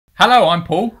Hello, I'm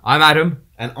Paul. I'm Adam.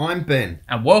 And I'm Ben.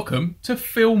 And welcome to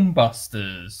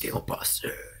FilmBusters.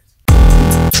 FilmBusters.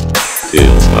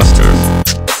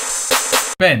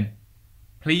 FilmBusters. Ben,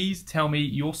 please tell me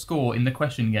your score in the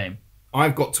question game.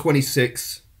 I've got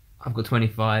 26. I've got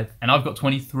 25. And I've got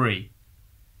 23.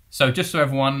 So just so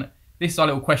everyone, this is our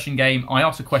little question game. I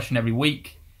ask a question every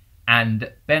week,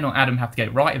 and Ben or Adam have to get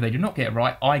it right. If they do not get it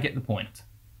right, I get the point.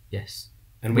 Yes.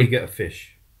 And we get a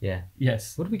fish. Yeah.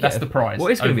 Yes. What do we get? That's the prize.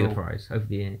 What is going to be the prize over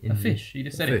the year? A fish. You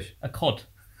just said it. A cod.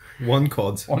 One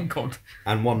cod. One cod.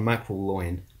 And one mackerel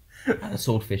loin. And a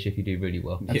swordfish if you do really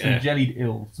well. And some jellied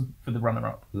eels for the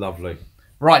runner-up. Lovely.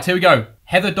 Right, here we go.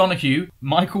 Heather Donahue,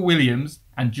 Michael Williams,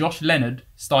 and Josh Leonard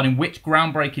starred in which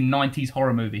groundbreaking 90s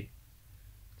horror movie?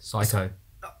 Psycho.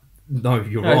 No,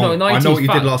 you're wrong. No, I know what you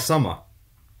did last summer.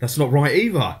 That's not right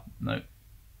either. No.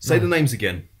 Say the names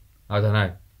again. I don't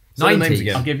know. Say the names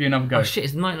again. I'll give you another go. Oh shit,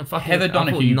 it's fucking Heather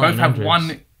Donahue. You both have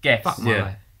one guess. Fuck my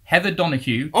life. Heather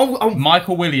Donahue, Oh,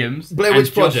 Michael Williams, Blair and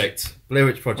Witch Josh... Project. Blair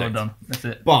Witch Project. Well done. That's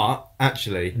it. But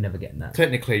actually, I'm never getting that.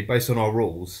 technically, based on our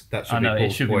rules, that should I know, be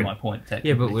Paul's it should point. be my point, technically.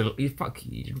 Yeah, but fuck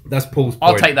you. That's Paul's point.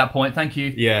 I'll take that point, thank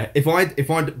you. Yeah, if I'd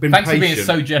been Thanks patient, for being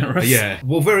so generous. Yeah,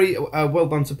 well, very well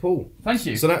done to Paul. Thank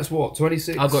you. So that's what,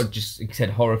 26. I got just said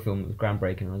horror film that was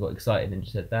groundbreaking, and I got excited and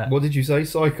just said that. What did you say?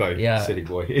 Psycho. Yeah, silly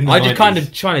boy. I just kind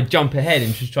of trying to jump ahead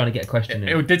and just trying to get a question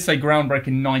in. It did say groundbreaking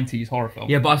 90s horror film.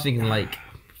 Yeah, but I was thinking like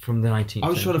from the 19th. I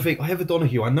was trying to think. Heather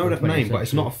Donahue. I know that name, 20th but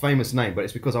it's century. not a famous name. But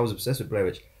it's because I was obsessed with Blair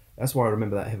Witch. That's why I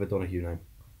remember that Heather Donahue name.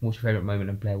 What's your favourite moment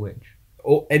of Blair Witch?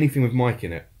 Or anything with Mike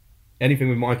in it. Anything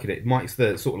with Mike in it. Mike's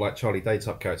the sort of like Charlie Day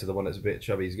type character, the one that's a bit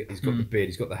chubby. He's got the beard,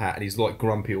 he's got the hat, and he's like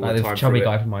grumpy all Like the the time. chubby through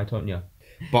guy it, from My Tonya.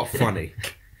 but funny.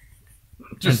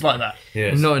 Just like that.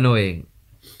 Yes. Not annoying.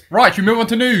 Right, should we move on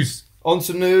to news? On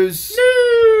to news.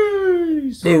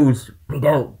 News we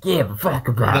don't give a fuck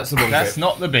about. That's the wrong That's bit.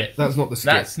 not the bit. That's not the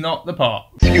skit. That's not the part.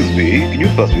 Excuse me, can you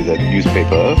pass me that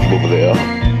newspaper from over there?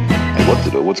 I want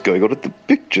to know what's going on at the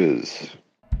pictures.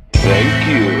 Thank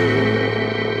you.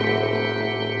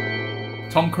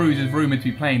 Tom Cruise is rumoured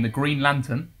to be playing the Green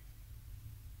Lantern,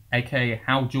 aka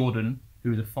Hal Jordan,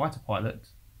 who is a fighter pilot,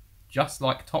 just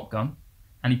like Top Gun,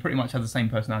 and he pretty much has the same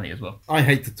personality as well. I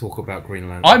hate to talk about Green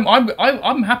Lantern.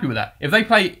 I'm happy with that.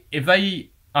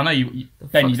 I know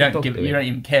Ben, you don't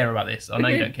even care about this. I know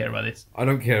you don't care about this. I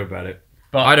don't care about it.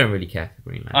 But I don't really care for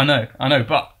Green Lantern. I know,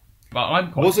 but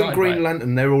I'm quite Wasn't excited Green about it.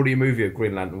 Lantern there already a movie of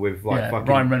Green Lantern with like fucking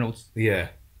Ryan Reynolds? Yeah.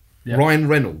 Yeah. Ryan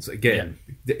Reynolds again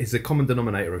is a common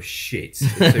denominator of shit in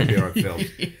superhero films.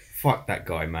 Fuck that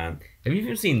guy, man. Have you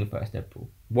even seen the first Deadpool?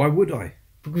 Why would I?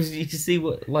 Because you just see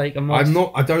what like a I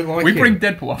don't like We him. bring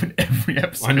Deadpool up in every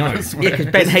episode. I know. Yeah, because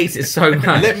Ben hates it so much.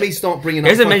 Let me start bringing up He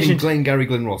hasn't fucking mentioned- Glengarry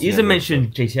Glen Ross. He hasn't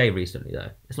mentioned GTA recently though.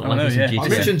 It's not I like know, he's in yeah. GTA. I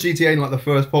mentioned GTA in like the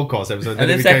first podcast episode, And then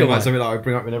the it second became like one. something that I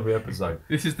bring up in every episode.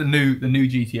 This is the new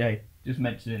GTA. Just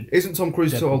mentioning. Isn't Tom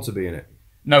Cruise too Deadpool. old to be in it?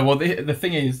 No, well the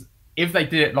thing is, if they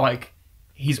did it like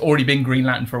he's already been Green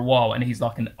Lantern for a while and he's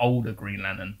like an older Green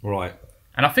Lantern, Right.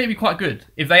 and I think it'd be quite good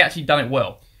if they actually done it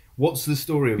well. What's the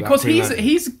story about Because Green Lantern?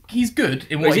 he's good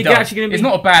in But what is he he does. actually gonna be- He's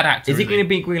not a bad actor. Is he going to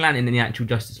be Green Lantern in the actual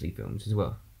Justice League films as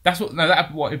well? That's what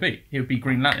it'd be. He would be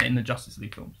Green Lantern in the Justice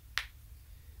League films.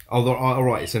 Oh, all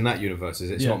right. It's in that universe, is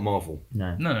it? It's Yeah. not Marvel.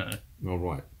 No. No. All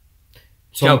right.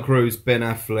 So- Tom Cruise, Ben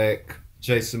Affleck,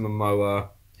 Jason Momoa,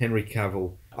 Henry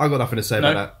Cavill. I got nothing to say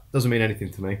about that. Doesn't mean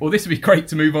anything to me. Well, this would be great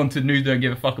to move on to news don't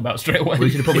give a fuck about straight away. We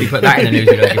should have probably put that in the news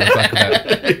we don't give a fuck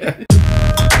about.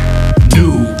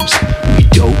 News we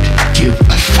don't give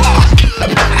a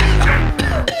fuck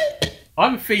about. I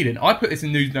have a feeling I put this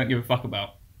in news don't give a fuck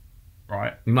about,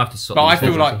 right? We might have to stop. But I this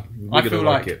feel like We're gonna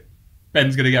like it.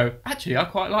 Ben's gonna go. Actually, I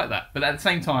quite like that, but at the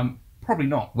same time, probably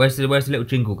not. Where's the little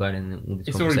jingle going in all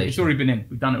this conversation? It's already been in.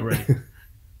 We've done it already.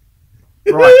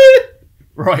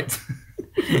 Right.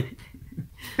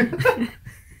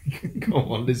 Come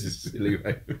on, this is silly,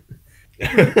 mate.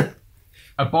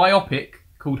 A biopic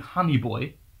called Honey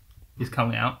Boy is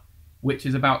coming out, which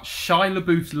is about Shia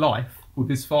Labeouf's life with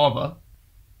his father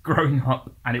growing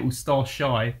up, and it will star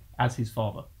Shia as his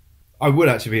father. I would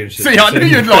actually be interested. See, I knew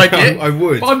you'd like it. I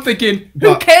would. But I'm thinking, who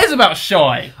But- cares about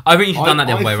Shia? I think you should have done that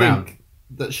the other way around. think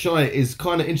that Shia is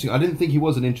kind of interesting. I didn't think he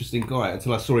was an interesting guy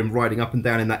until I saw him riding up and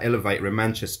down in that elevator in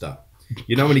Manchester.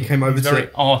 You know when he came over He's very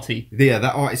to arty. that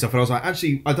arty stuff, and I was like,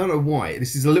 actually, I don't know why.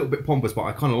 This is a little bit pompous, but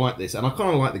I kind of like this, and I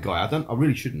kind of like the guy. I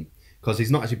really shouldn't, because he's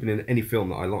not actually been in any film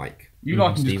that I like. You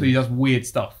like him just because he does weird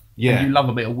stuff. Yeah. And you love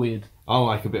a bit of weird. I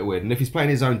like a bit weird, and if he's playing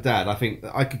his own dad, I think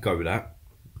that I could go with that.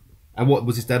 And what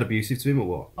was his dad abusive to him or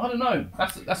what? I don't know.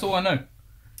 That's all I know.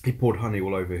 He poured honey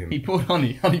all over him, He poured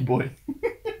honey boy.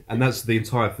 and that's the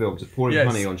entire film, just pouring Yes.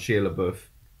 honey on Shia Labeouf.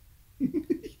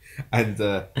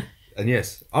 And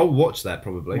yes, I'll watch that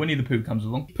probably. Winnie the Pooh comes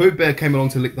along. Pooh Bear came along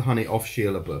to lick the honey off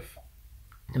Shia Labeouf.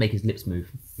 To make his lips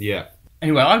move. Yeah.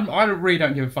 Anyway, I really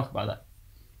don't give a fuck about that.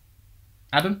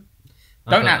 Adam?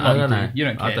 Don't act like you do. You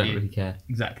don't care. I don't do you? really care.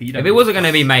 Exactly. You don't If it wasn't going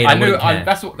to be made, I wouldn't care.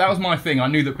 That was my thing. I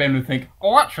knew that Ben would think,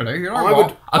 oh, actually, you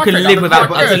know I could live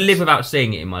without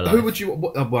seeing it in my life. Who would you...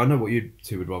 Well, I know what you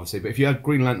two would rather see, but if you had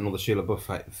Green Lantern or the Shia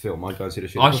LaBeouf film, I'd go and see the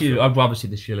Shia LaBeouf film. I'd rather see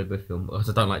the Shia LaBeouf film, because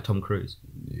I don't like Tom Cruise.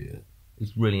 Yeah.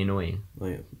 He's really annoying. Oh,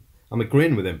 yeah. I'm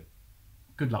agreeing with him.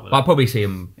 Good luck with But I'll it. probably see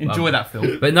him. Enjoy that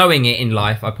film. But knowing it in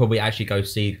life, I'd probably actually go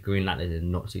see Green Lantern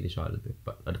and not see the Shia LaBeouf.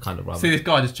 But I'd kind of rather. See, this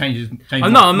guy just changes.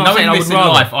 I'm not Knowing saying I this would in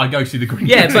rather. life, I go see the Green.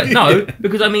 Yeah, but no,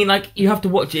 because I mean, like, you have to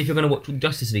watch it if you're going to watch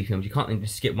Justice League films. You can't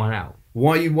just skip one out.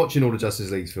 Why are you watching all the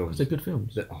Justice League films? They're good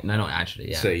films. No, not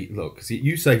actually. Yeah. See, look,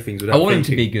 you say things without I want them to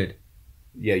thinking. be good.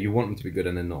 Yeah, you want them to be good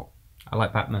and they're not. I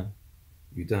like Batman.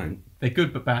 You don't. They're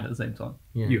good but bad at the same time.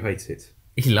 Yeah. You hate it.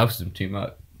 He loves them too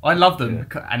much. I love them,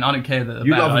 and I don't care that they're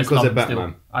You bad. love them I just because they're them still.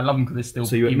 Batman. I love them because they're still.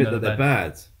 So you even admit though that they're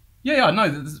bad. Yeah, I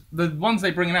know. The ones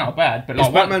they bring out are bad, but It's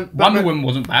like Wonder Woman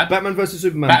wasn't bad. Batman versus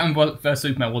Superman. Batman vs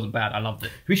Superman wasn't bad. I loved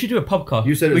it. We should do a podcast.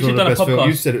 You said it was we one should of the do best a films. podcast.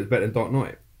 You said it was better than Dark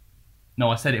Knight. No,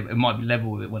 I said it might be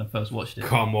level with it when I first watched it.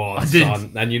 Come on, I did.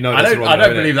 son. And you know I that's don't. wrong, I don't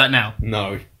innit? believe that now.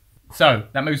 No. So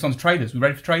that moves on to trailers. We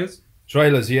ready for trailers?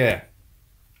 Trailers, yeah.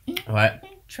 All right.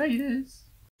 Trailers.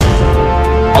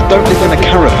 I don't live in a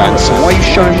caravan, so why are you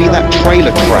showing me that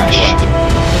trailer trash?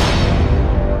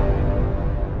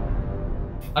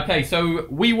 Okay, so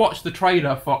we watched the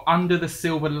trailer for Under the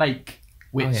Silver Lake,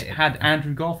 which yeah. had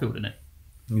Andrew Garfield in it.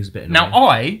 He was a bit Now, annoying.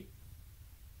 I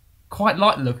quite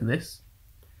like the look of this.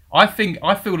 I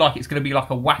feel like it's going to be like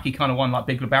a wacky kind of one, like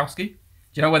Big Lebowski. Do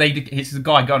you know where it's a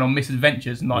guy going on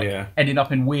misadventures and like ending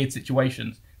up in weird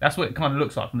situations? That's what it kind of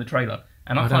looks like from the trailer,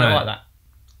 and I kind of like that.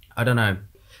 I don't know.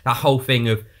 That whole thing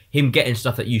of him getting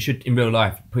stuff that you should in real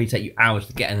life probably take you hours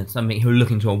to get, and something he'll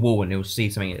look into a wall and he'll see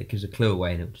something that gives a clue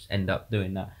away, and he'll just end up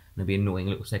doing that. And there'll be annoying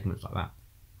little segments like that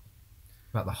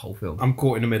about the whole film. I'm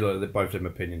caught in the middle of both of them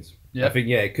opinions. Yeah. I think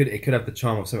it could have the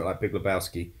charm of something like Big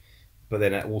Lebowski, but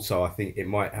then also I think it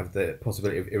might have the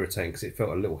possibility of irritating because it felt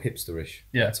a little hipsterish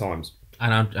at times.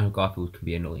 And Andrew Garfield can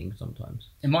be annoying sometimes.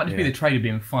 It might just be the trailer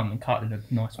being fun and cut in a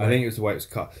nice way. I think it was the way it was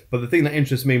cut. But the thing that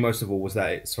interests me most of all was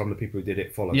that it's from the people who did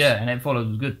It Follows. Yeah, and It Follows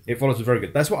was good. It Follows was very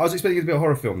good. That's what I was expecting it to be a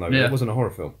horror film though. Yeah. It wasn't a horror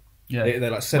film. Yeah. They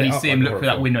like set when it you up see like him a look horror through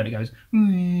that film. window and it goes...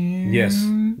 Yes,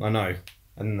 I know.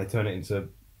 And then they turn it into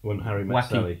When Harry Met Wacky.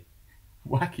 Sally.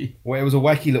 Wacky. Well, it was a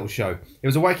wacky little show. It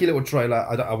was a wacky little trailer.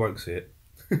 I won't see it.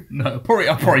 No, I'm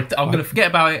going to forget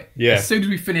about it. Yeah. As soon as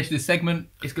we finish this segment,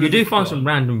 it's going You to do find some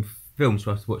random films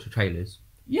for us to watch the trailers.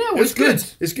 Yeah, It well, was good.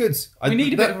 It's good. We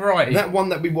need a bit of variety. That one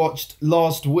that we watched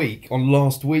last week on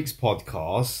last week's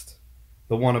podcast,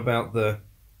 the one about the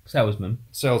Salesman.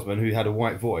 salesman who had a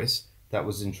white voice, that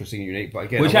was interesting and unique. But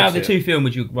again, Which I out of watched the it. two films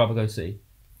would you rather go see?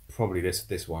 Probably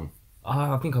this one.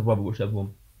 I think I'd rather watch the other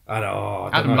one. I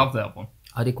don't Adam know. loved that one.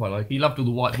 I did quite like it. He loved all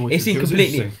the white voices. It seemed was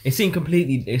completely.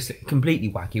 It's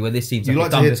completely wacky. Where this seems like You like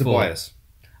it's to done hear before, Tobias?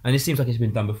 and this seems like it's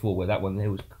been done before. Where that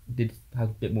one did have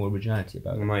a bit more originality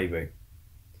about it.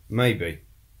 Maybe.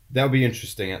 That'll be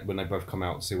interesting when they both come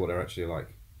out and see what they're actually like.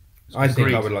 I Agreed.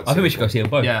 think I would like. To I think we see should go see them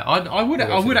both. Yeah, I would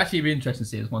see it. actually be interested to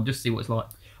see this one, just to see what it's like.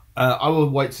 I will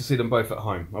wait to see them both at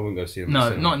home. I wouldn't go see them. in the No,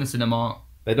 cinema. not in the cinema.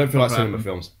 They don't feel like Not cinema happen.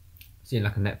 films. Seeing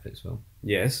like a Netflix film.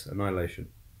 Yes, Annihilation.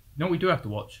 You know what we do have to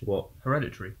watch? What?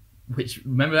 Hereditary. Which,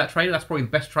 remember that trailer? That's probably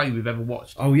the best trailer we've ever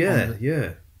watched. Oh yeah,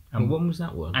 yeah. Um, When was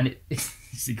that one? And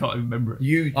you can't even remember it.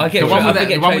 You I get The one, I with the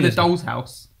forget one with the trailers. doll's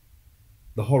house.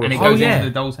 the horror. And it film. goes yeah. into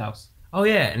the doll's house. Oh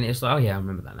yeah, and it's like, oh yeah, I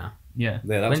remember that now. Yeah.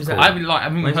 Yeah, that's When's cool. that? I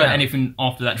haven't When's heard that? anything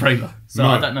after that trailer. So No.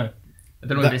 I don't know. I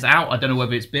don't know whether it's out. I don't know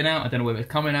whether it's been out. I don't know whether it's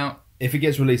coming out. If it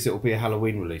gets released, it will be a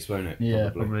Halloween release, won't it? Yeah,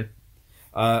 probably.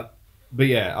 But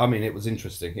yeah, I mean, it was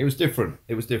interesting. It was different.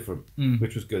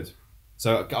 Which was good.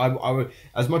 So I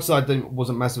as much as I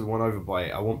wasn't massively won over by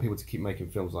it, I want people to keep making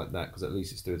films like that because at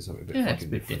least it's doing something a bit Yeah, fucking it's a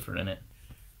bit different, isn't it?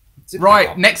 Zip Right,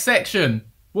 it up. next section.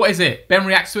 What is it? Ben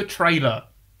reacts to a trailer.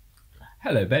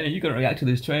 Hello Ben, are you going to react to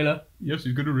this trailer? Yes,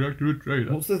 he's going to react to a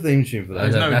trailer. What's the theme tune for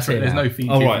that? There's That's it there's now. no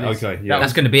feature. Oh, right, for this. okay, yeah.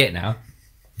 That's going to be it now.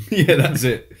 Yeah, that's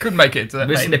it. Could make it to that.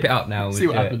 We'll name. snip it up now. and See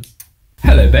we'll what do it. happens.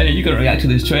 Hello Ben, are you going to react to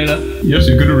this trailer? Yes,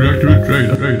 he's going to react to a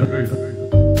trailer.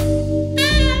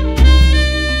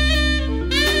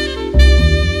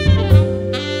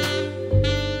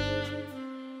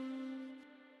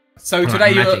 So Alright,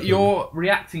 today magic you're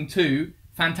reacting to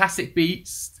Fantastic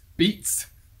Beats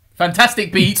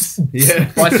Fantastic Beats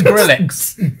Yeah. by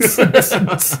Skrillex.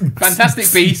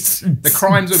 Fantastic Beasts: The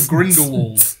Crimes of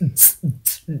Grindelwald.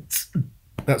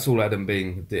 That's all Adam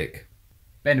being a dick.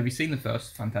 Ben, have you seen the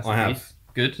first Fantastic I have. Beasts?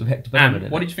 Good. With Hector Burnham in And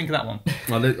it. what did you think of that one?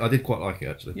 I did quite like it,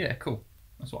 actually. Yeah, cool.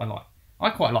 That's what I like. I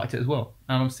quite liked it as well.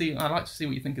 And I'd like to see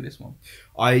what you think of this one.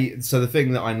 So the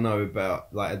thing that I know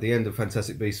about, like, at the end of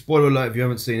Fantastic Beasts, spoiler alert if you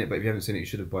haven't seen it, but if you haven't seen it, you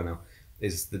should have by now,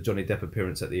 is the Johnny Depp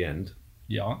appearance at the end.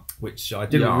 Yeah. Which I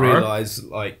didn't realise,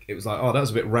 like, it was like, oh, that was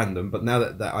a bit random, but now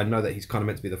that I know that he's kind of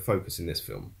meant to be the focus in this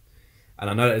film. And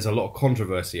I know that there's a lot of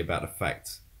controversy about the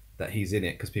fact that he's in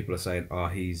it, because people are saying, oh,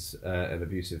 he's an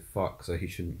abusive fuck, so he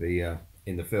shouldn't be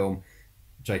in the film.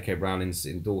 J.K. Rowling's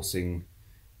endorsing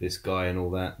this guy and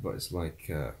all that, but it's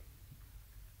like...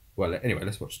 Well, anyway,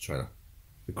 let's watch the trailer.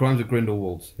 The Crimes of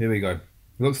Grindelwald. Here we go. It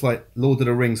looks like Lord of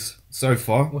the Rings so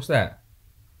far. What's that?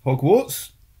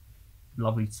 Hogwarts.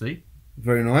 Lovely to see.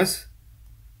 Very nice.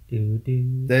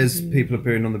 There's people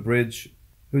appearing on the bridge.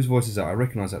 Whose voice is that? I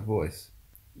recognise that voice.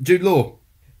 Jude Law.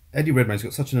 Eddie Redmayne's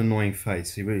got such an annoying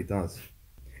face. He really does.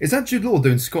 Is that Jude Law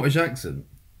doing Scottish accent?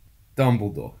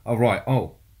 Dumbledore. Oh, right.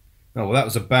 Oh. Oh, well, that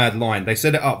was a bad line. They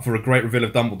set it up for a great reveal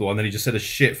of Dumbledore, and then he just said a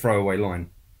shit throwaway line.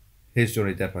 Here's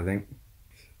Johnny Depp, I think.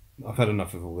 I've had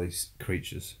enough of all these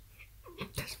creatures.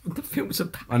 That's what the film's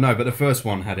about. I know, but the first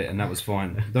one had it, and that was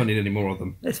fine. Don't need any more of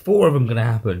them. There's 4 of them going to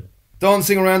happen.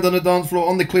 Dancing around on the dance floor,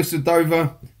 on the cliffs of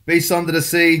Dover, beasts under the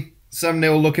sea, Sam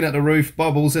Neill looking at the roof,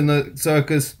 bubbles in the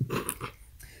circus.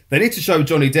 They need to show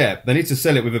Johnny Depp. They need to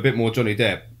sell it with a bit more Johnny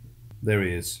Depp. There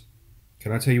he is.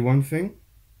 Can I tell you one thing?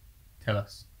 Tell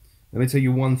us. Let me tell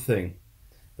you one thing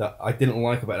that I didn't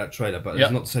like about that trailer, but it's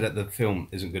not to say that the film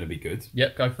isn't going to be good.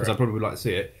 Yep, go for Because it. I probably would like to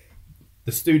see it.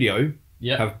 The studio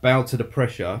have bowed to the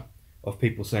pressure of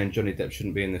people saying Johnny Depp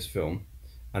shouldn't be in this film.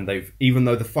 And they've, even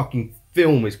though the fucking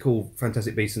film is called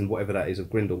Fantastic Beasts and whatever that is of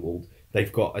Grindelwald,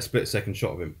 they've got a split-second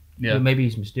shot of him. Yeah. Well, maybe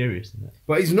he's mysterious in that.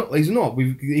 But he's not.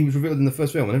 He was revealed in the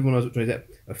first film, and everyone knows what Johnny Depp.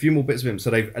 A few more bits of him, so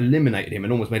they've eliminated him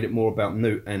and almost made it more about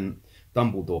Newt and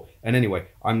Dumbledore. And anyway,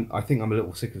 I think I'm a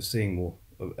little sick of seeing more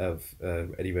of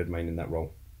Eddie Redmayne in that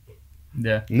role.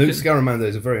 Yeah. Newt Scamander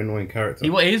is a very annoying character.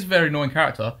 He is a very annoying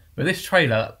character, but this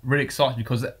trailer really excites me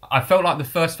because I felt like the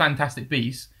first Fantastic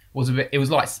Beasts was a bit. It was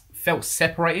like felt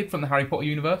separated from the Harry Potter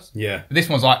universe. Yeah. But this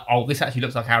one's like, oh, this actually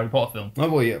looks like a Harry Potter film. Oh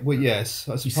well, yeah. Well, yes.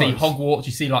 I suppose. You see Hogwarts.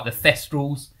 You see like the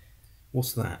Thestrals.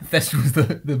 What's that?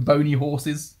 Thestrals, the bony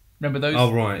horses. Remember those?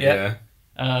 Oh right,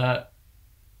 yeah.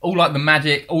 All like the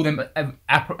magic, all them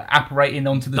apparating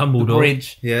onto the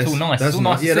bridge. Yes, it's all nice. That's it's all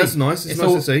nice. Yeah, that's nice. It's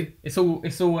nice to see. It's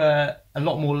all a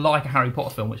lot more like a Harry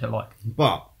Potter film, which I like.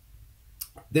 But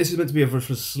this is meant to be for a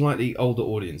slightly older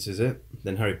audience, is it,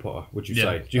 than Harry Potter? Would you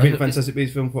say? Do you think Fantastic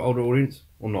Beasts film for older audience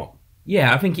or not?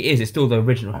 Yeah, I think it is. It's still the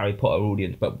original Harry Potter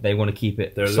audience, but they want to keep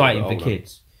it exciting for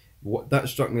kids. That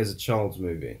struck me as a child's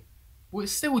movie. Well,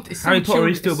 it's Harry Potter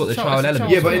has still got the child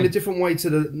element. Yeah, but in a different way to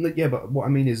the... Yeah, but what I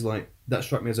mean is, like, that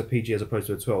struck me as a PG as opposed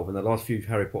to a 12, and the last few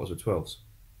Harry Potters were 12s.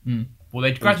 Mm. Well,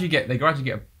 they gradually get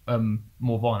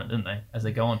more violent, don't they, as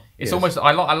they go on? It's almost...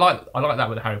 I like that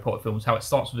with the Harry Potter films, how it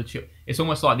starts with the children. It's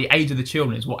almost like the age of the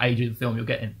children is what age of the film you're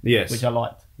getting. Yes. Which I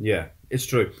liked. Yeah, it's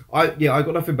true. I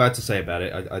got nothing bad to say about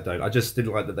it. I don't. I just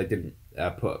didn't like that they didn't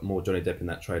put more Johnny Depp in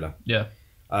that trailer. Yeah.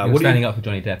 You're standing up for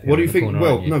Johnny Depp. What do you think?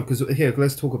 Well, no, because here,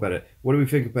 let's talk about it. What do we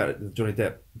think about it, Johnny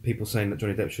Depp? People saying that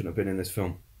Johnny Depp shouldn't have been in this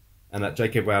film, and that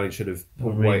J.K. Rowling should have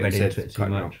pulled away and said cut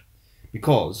him out.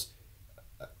 Because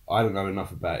I don't know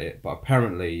enough about it, but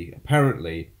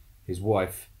apparently, his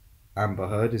wife, Amber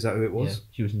Heard, is that who it was? Yeah,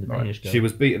 she was in the Danish Girl. She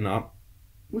was beaten up.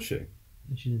 Was she?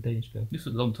 She's in the Danish Girl. This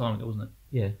was a long time ago, wasn't it?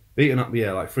 Yeah. Beaten up,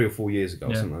 yeah, like 3 or 4 years ago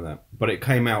or something like that. But it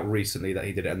came out recently that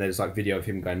he did it, and there's like video of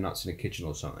him going nuts in a kitchen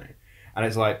or something. And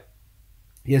it's like,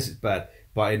 yes, it's bad,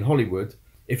 but in Hollywood,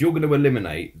 if you're going to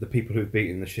eliminate the people who've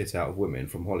beaten the shit out of women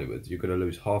from Hollywood, you're going to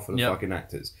lose half of the fucking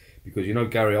actors. Because you know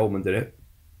Gary Oldman did it.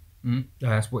 Mm.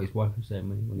 That's what his wife was saying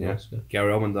when he won the Oscar.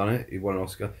 Gary Oldman done it, he won an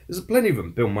Oscar. There's plenty of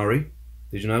them. Bill Murray,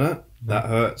 did you know that? No. That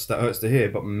hurts to hear,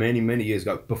 but many years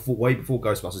ago, way before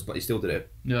Ghostbusters, but he still did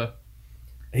it. Yeah.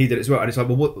 He did it as well, and it's like,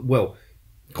 well,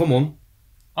 come on.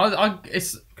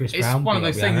 It's one of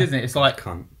those things, isn't it? It's like,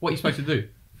 what are you supposed to do?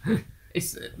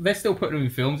 They're still putting them in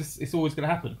films. It's always going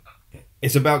to happen.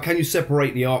 It's about, can you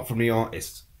separate the art from the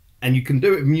artist? And you can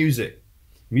do it with music.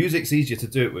 Music's easier to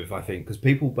do it with, I think, because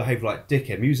people behave like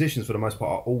dickheads. Musicians, for the most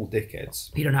part, are all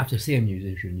dickheads. You don't have to see a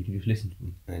musician; you can just listen to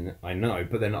them. And I know,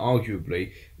 but then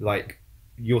arguably, like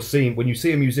when you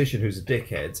see a musician who's a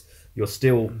dickhead, you're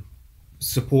still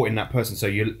supporting that person. So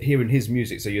you're hearing his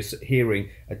music, so you're hearing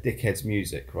a dickhead's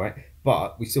music, right?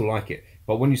 But we still like it.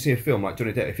 But when you see a film like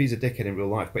Johnny Depp, if he's a dickhead in real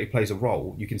life, but he plays a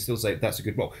role, you can still say that's a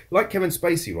good role. Like Kevin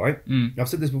Spacey, right? Mm. I've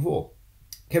said this before.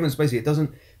 Kevin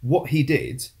Spacey, what he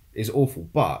did is awful,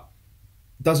 but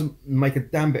doesn't make a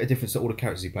damn bit of difference to all the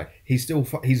characters he plays. He's still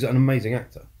he's an amazing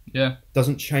actor. Yeah.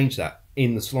 Doesn't change that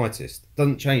in the slightest.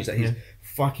 Doesn't change that he's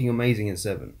fucking amazing in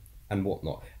Seven and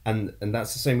whatnot. And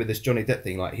that's the same with this Johnny Depp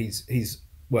thing. Like he's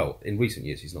well, in recent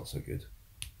years he's not so good.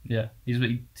 Yeah, he does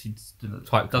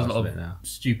a lot of now.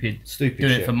 stupid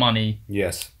doing it for money.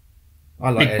 Yes, I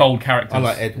like Big bold characters. I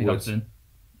like Edward.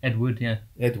 Edward, yeah.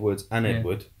 Edwards and Yeah.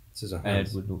 Edward.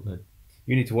 Edward Norton.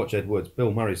 You need to watch Edwards.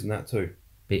 Bill Murray's in that too.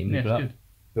 Beating Yeah, people it's up. good.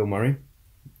 Bill Murray.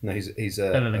 No, he's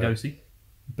Bela Lugosi.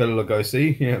 Bela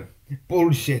Lugosi. Yeah,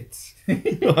 bullshit.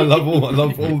 I love all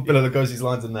Bela Lugosi's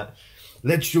lines in that.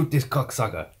 Let's shoot this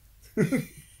cocksucker.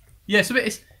 Yeah, so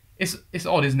it's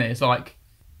odd, isn't it? It's like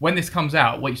when this comes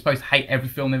out, what you're supposed to hate every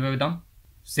film they've ever done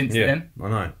since then, I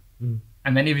know.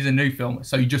 and then if it's a new film,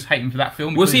 so you just hate him for that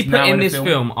film. Was he because put now in a this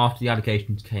film after the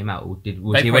allegations came out, or was They've he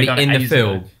probably already done it in the ages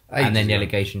film ago. and then the ago.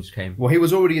 allegations came? Well, he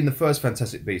was already in the first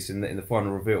Fantastic Beasts in the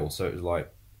final reveal, so it was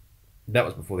like that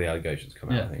was before the allegations come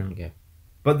out. Yeah. I think. Okay.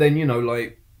 But then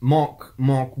like Mark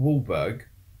Wahlberg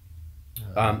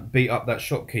beat up that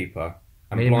shopkeeper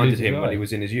and Made him blinded lose his him when eye. he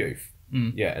was in his youth.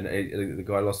 Mm. Yeah, and the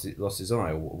guy lost his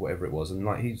eye or whatever it was, and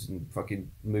like he's in fucking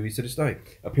movies to this day,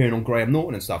 appearing on Graham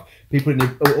Norton and stuff. People in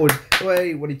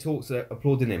the when he talks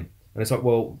applauding him, and it's like,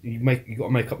 well, you got to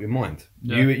make up your mind.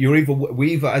 Yeah.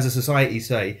 We either as a society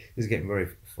say, this is getting very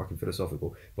fucking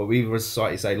philosophical, but we either as a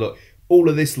society say, look, all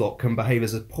of this lot can behave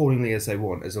as appallingly as they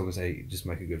want, as long as they just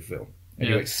make a good film. And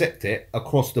you accept it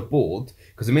across the board,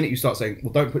 because the minute you start saying,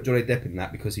 well, don't put Johnny Depp in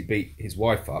that because he beat his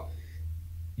wife up,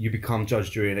 you become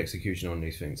judge, jury, and execution on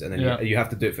these things, and then you have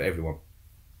to do it for everyone.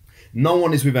 No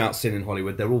one is without sin in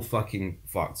Hollywood. They're all fucking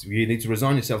fucked. You need to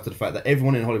resign yourself to the fact that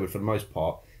everyone in Hollywood, for the most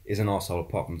part, is an arsehole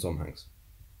apart from Tom Hanks.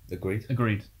 Agreed?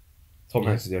 Agreed. Tom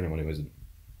Hanks is the only one who isn't.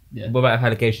 Yeah. What about if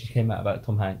allegations came out about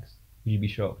Tom Hanks? Would you be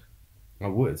shocked? I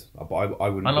would, but I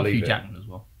wouldn't I love believe Hugh it. Jackman as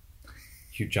well.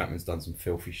 Hugh Jackman's done some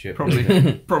filthy shit.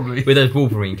 Probably. With those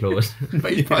Wolverine claws.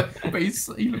 but he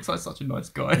looks like such a nice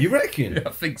guy. You reckon? Yeah, I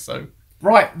think so.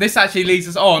 Right, this actually leads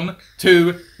us on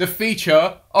to the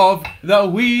feature of the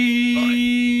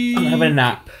week. I'm having a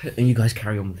nap, and you guys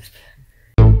carry on with this.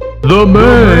 The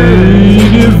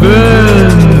main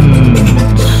event.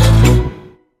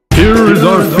 Here is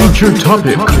our feature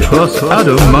topic, plus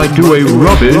Adam might do a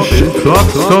rubbish plot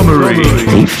summary.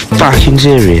 Are you fucking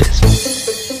serious?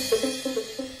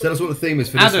 Tell us what the theme is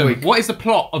for Adam, this week. what is the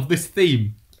plot of this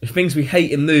theme? Things we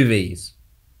hate in movies.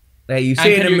 Like you see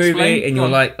And in a can you movie explain? and Go you're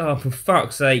on. like, oh, for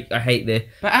fuck's sake, I hate this.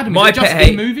 But Adam, My is it just pet hate-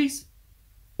 in movies?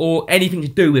 Or anything to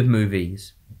do with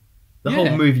movies. The whole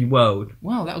Yeah. movie world.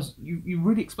 Wow, that was you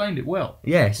really explained it well.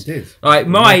 Yes. It did. Like,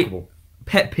 my Remarkable.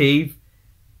 pet peeve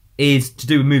is to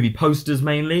do with movie posters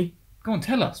mainly. Go on,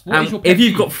 tell us. What is your pet If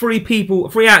you've peeve?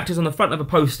 got three actors on the front of a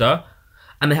poster,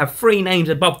 and they have three names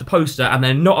above the poster, and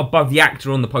they're not above the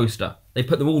actor on the poster. They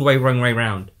put them all the wrong way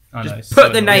round. I know, it's Just put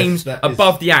so the annoying. names Yes, that is-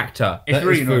 above the actor. It's That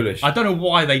really is annoying. foolish. I don't know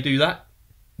why they do that.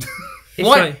 It's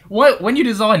Why? like- Why? When you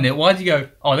design it, why do you go?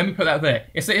 Oh, let me put that there.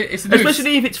 It's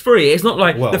Especially if it's free. It's not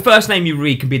like Well- the first name you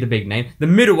read can be the big name. The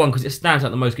middle one, because it stands out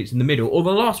the most, gets in the middle. Or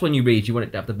the last one you read, you want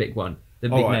it to have the big one. The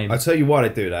big All right, name. I'll tell you why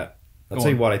they do that. I'll Go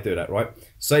tell you on. why they do that, right?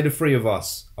 Say the three of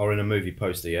us are in a movie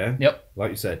poster, yeah? Yep.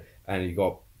 Like you said. And you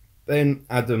got Ben,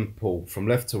 Adam, Paul, from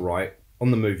left to right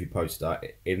on the movie poster,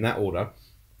 in that order.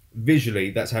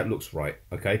 Visually, that's how it looks, right?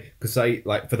 Okay? Because say,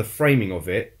 like, for the framing of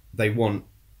it, they want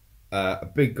a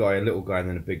big guy, a little guy, and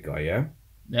then a big guy, yeah?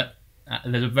 Yep.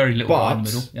 There's a very little guy in the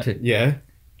middle. Yep. Yeah.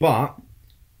 But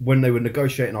when they were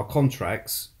negotiating our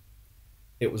contracts,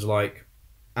 it was like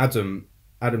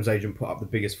Adam's agent put up the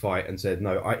biggest fight and said,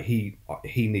 no, he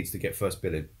needs to get first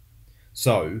billing.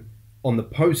 So on the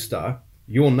poster,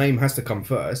 your name has to come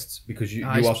first because you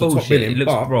it's are the top bullshit. billing. It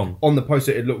looks but wrong. on the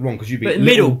poster, it looked wrong because you'd be But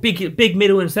little- middle, big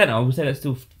middle and centre, I would say that's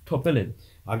still top billing.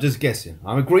 I'm just guessing.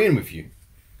 I'm agreeing with you.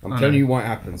 I'm telling you what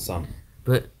happened, son.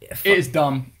 But It is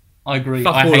dumb. I agree.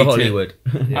 fuck I all hate of Hollywood.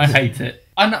 it. I hate it.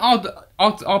 And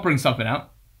I'll bring something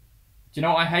out. Do you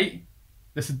know what I hate?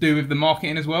 That's to do with the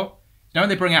marketing as well. You know when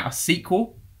they bring out a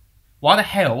sequel? Why the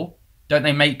hell don't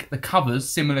they make the covers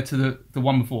similar to the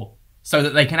one before? So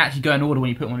that they can actually go in order when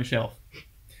you put them on the shelf.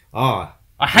 Ah,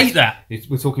 I hate that.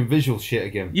 we're talking visual shit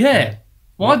again. Yeah.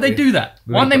 Why'd they do that?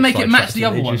 Why don't they make it match the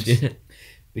other ones?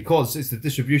 Because it's the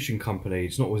distribution company.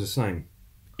 It's not always the same.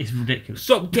 It's ridiculous.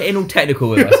 Stop getting all technical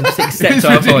with us and just accept It's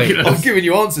our point. ridiculous. I'm giving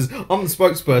you answers. I'm the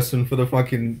spokesperson for the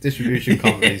fucking distribution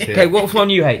companies here. Okay, what's one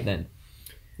you hate then?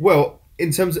 Well,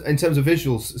 in terms of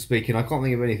visuals speaking, I can't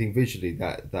think of anything visually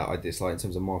that I dislike in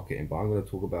terms of marketing. But I'm going to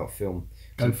talk about film,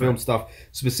 some film stuff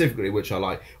specifically, which I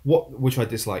like, which I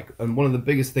dislike. And one of the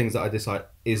biggest things that I dislike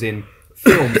is in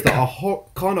films that are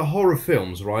kind of horror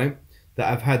films, right? That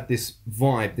have had this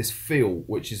vibe, this feel,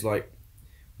 which is like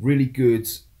really good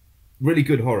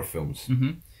horror films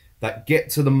that get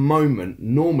to the moment.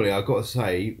 Normally, I've got to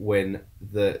say, when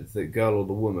the girl or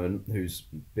the woman who's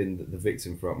been the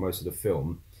victim throughout most of the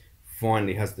film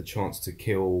finally has the chance to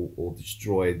kill or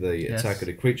destroy the attacker,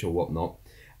 the creature or whatnot,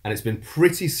 and it's been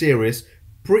pretty serious,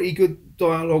 pretty good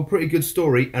dialogue, pretty good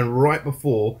story, and right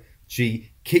before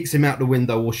she kicks him out the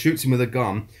window or shoots him with a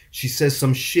gun, she says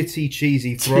some shitty,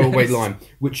 cheesy throwaway line,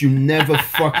 which you never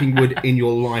fucking would in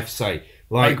your life say.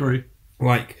 Like, I agree.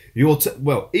 Like,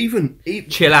 even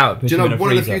chill out. Do you know,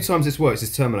 one of the few times this works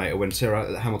is Terminator, when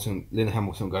Lynn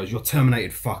Hamilton goes, "You're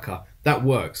terminated, fucker." That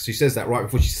works. She says that right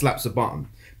before she slaps a button.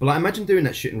 But like, imagine doing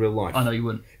that shit in real life. I know you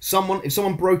wouldn't. If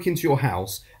someone broke into your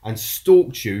house and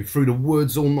stalked you through the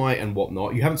woods all night and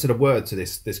whatnot, you haven't said a word to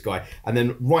this guy, and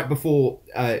then right before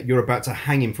you're about to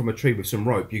hang him from a tree with some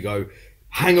rope, you go,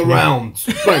 "Hang around."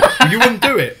 Like, you wouldn't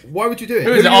do it. Why would you do it?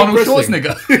 Who is it? Arnold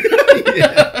Schwarzenegger.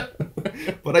 Yeah.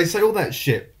 But they say all that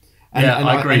shit. And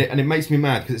I agree. And it makes me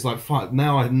mad, because it's like, fuck,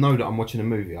 now I know that I'm watching a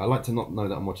movie. I like to not know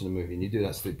that I'm watching a movie, and you do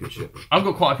that stupid shit. I've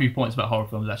got quite a few points about horror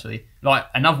films, actually. Like,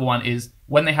 another one is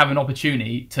when they have an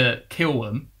opportunity to kill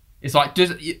them, it's like,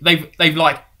 they've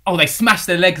like, they smash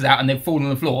their legs out and they've fallen on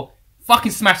the floor,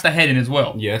 fucking smash their head in as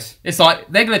well. Yes. It's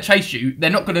like, they're going to chase you, they're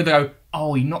not going to go,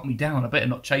 "Oh, he knocked me down, I better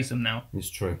not chase him now." It's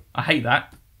true. I hate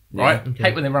that, right? okay.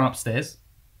 Hate when they run upstairs.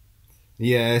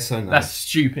 Yes, I know. That's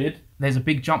stupid. There's a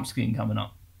big jump screen coming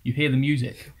up. You hear the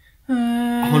music.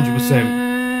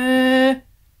 100%.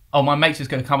 Oh, my mate's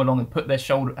just going to come along and put their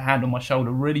hand on my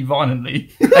shoulder really violently.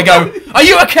 They go, "Are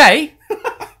you okay?"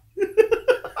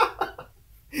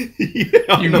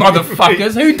 You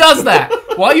motherfuckers. Who does that?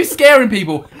 Why are you scaring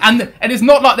people? And it's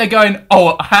not like they're going,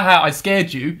 "Oh, haha, I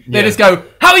scared you." They just go,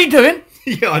 "How are you doing?"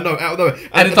 Yeah, I know. Out of nowhere.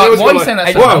 And it's like, why are you saying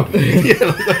that? Whoa.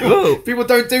 People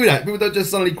don't do that. People don't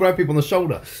just suddenly grab people on the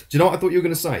shoulder. Do you know what I thought you were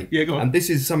going to say? Yeah, go on. And this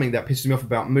is something that pisses me off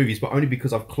about movies, but only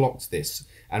because I've clocked this.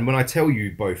 And when I tell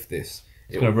you both this,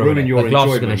 it will ruin your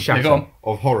enjoyment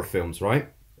of horror films, right?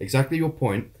 Exactly your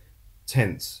point.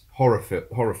 Tense. Horror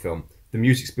film. The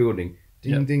music's building.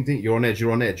 Ding, ding, ding. You're on edge,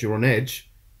 you're on edge, you're on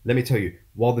edge. Let me tell you,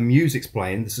 while the music's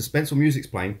playing, the suspenseful music's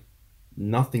playing,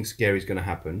 nothing scary is going to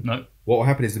happen. No. What will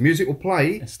happen is the music will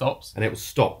play. It stops. And it will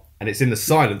stop. And it's in the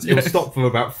silence. It will stop for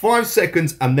about 5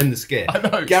 seconds and then the scare. I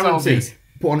know. Guaranteed.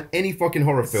 Put on any fucking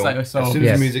horror film. As soon as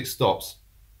the music stops.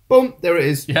 Boom, there it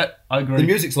is. Yeah, I agree. The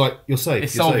music's like, you're safe.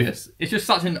 It's you're obvious. Safe. It's just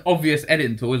such an obvious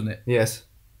editing tool, isn't it? Yes.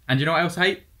 And you know what else I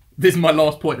hate? This is my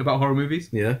last point about horror movies.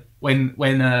 Yeah. When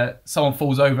someone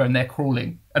falls over and they're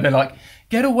crawling and they're like,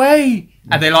 "Get away!"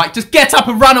 And they're like, "Just get up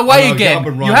and run away again. Get up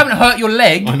and run. You haven't hurt your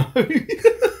leg." I know.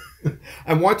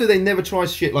 And why do they never try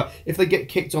shit like, if they get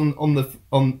kicked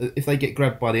if they get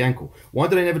grabbed by the ankle, why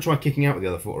do they never try kicking out with the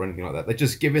other foot or anything like that? They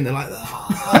just give in. They're like,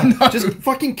 just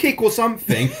fucking kick or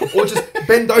something, or just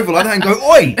bend over like that and go,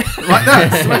 "Oi!" like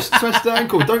that. Smash the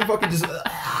ankle. Don't fucking just.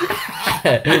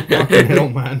 Fucking hell,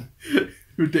 man.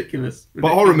 Ridiculous.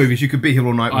 But horror movies, you could be here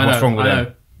all night. What's wrong with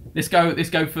them? Let's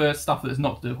go for stuff that's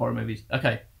not to do with horror movies.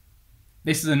 Okay,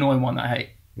 this is an annoying one that I hate.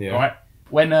 Yeah. All right,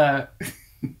 when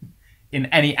in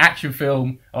any action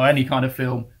film or any kind of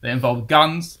film that involves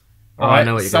guns, I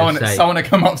know what you're going to say. Someone to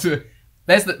come up to,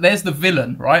 there's the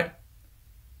villain, right?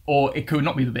 Or it could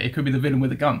not be it could be the villain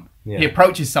with a gun. Yeah. He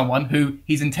approaches someone who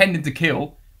he's intended to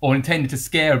kill or intended to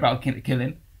scare about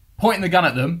killing, pointing the gun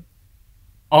at them.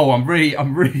 Oh,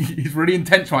 he's really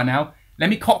intense right now. Let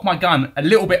me cock my gun a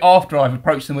little bit after I've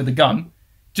approached them with the gun,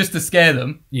 just to scare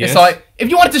them. Yes. It's like, if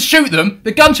you wanted to shoot them,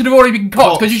 the gun should have already been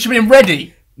cocked because you should have been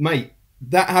ready. Mate,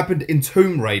 that happened in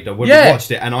Tomb Raider when we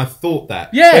watched it, and I thought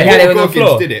that. Yeah. When Walter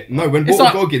Goggins did it. No, when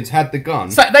Walter Goggins had the gun.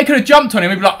 So they could have jumped on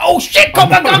him and be like, "Oh shit, cock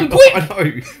that gun quick!" I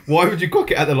know. Why would you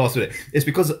cock it at the last minute? It's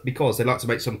because they like to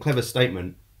make some clever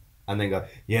statement and then go,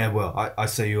 "Yeah, well, I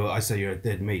say you're a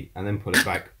dead meat," and then put it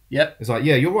back. Yep. It's like,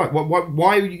 yeah, you're right.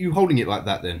 Why are you holding it like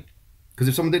that then? Because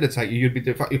if someone did attack you, you'd be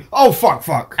doing oh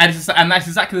fuck. And that's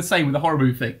exactly the same with the horror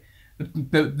movie thing.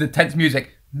 The tense music.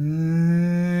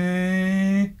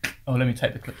 Oh, let me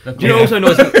take the clip. Do you know what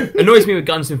also annoys me with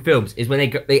guns in films is when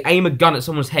they aim a gun at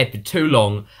someone's head for too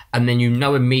long, and then you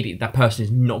know immediately that person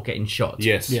is not getting shot.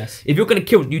 Yes. If you're going to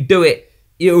kill, you do it.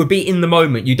 It would be in the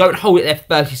moment. You don't hold it there for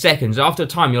 30 seconds. After a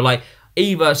time, you're like,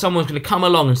 either someone's going to come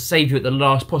along and save you at the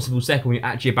last possible second when you're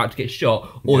actually about to get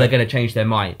shot, or they're going to change their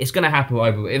mind. It's going to happen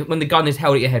when the gun is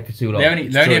held at your head for too long. They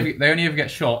only ever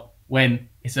get shot when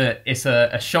it's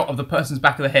a shot of the person's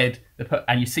back of the head,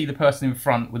 and you see the person in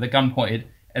front with a gun pointed,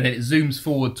 and then it zooms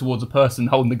forward towards a person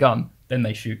holding the gun. Then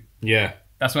they shoot. Yeah,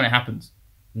 that's when it happens.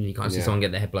 You can't see someone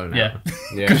get their head blown Yeah, out.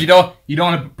 because you don't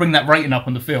want to bring that rating up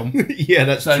on the film. Yeah,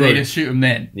 that's so true. they just shoot them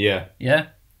then. Yeah, Yeah,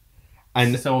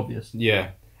 and it's so obvious.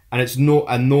 yeah, and it's not.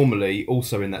 And normally,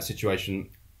 also in that situation,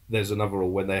 there's another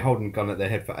rule when they're holding a gun at their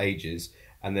head for ages,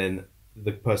 and then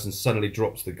the person suddenly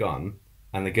drops the gun,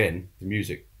 and again the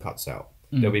music cuts out.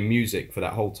 There'll be music for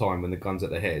that whole time when the gun's at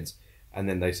their heads, and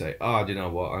then they say, "Ah, do you know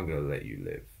what? I'm going to let you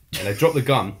live." And they drop the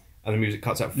gun, and the music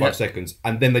cuts out for 5 seconds,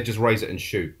 and then they just raise it and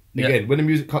shoot. Again, when the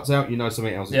music cuts out, you know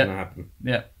something else is going to happen.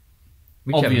 Yeah.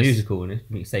 We should have a musical in it.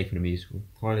 Make it safe in a musical.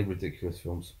 Highly ridiculous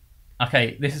films.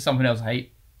 Okay, this is something else I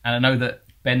hate, and I know that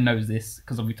Ben knows this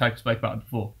because we've spoke about it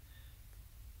before.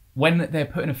 When they're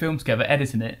putting a film together,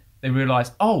 editing it, they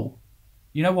realise, oh,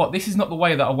 you know what? This is not the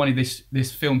way that I wanted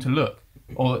this film to look,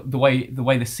 or the way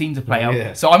the scenes are played out.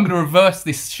 Yeah. So I'm going to reverse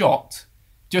this shot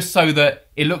just so that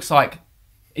it looks like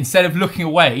instead of looking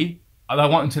away, I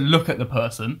want them to look at the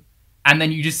person, and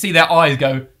then you just see their eyes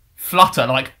go flutter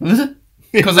like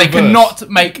because they cannot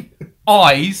make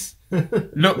eyes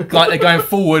look like they're going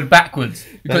forward backwards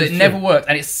because it never works,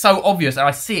 and it's so obvious, and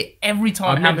I see it every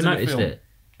time it happens in the film.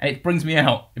 And it brings me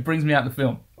out. It brings me out of the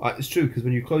film. It's true, because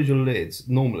when you close your lids,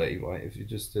 normally, right, if you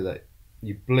just do that,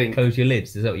 you blink. Close your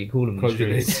lids, is that what you call them? Close your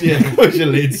lids. Yeah, close your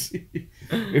lids.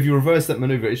 If you reverse that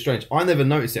manoeuvre, it's strange. I never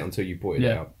noticed it until you pointed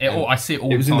it out. I see it all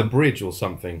the time. It was in the bridge or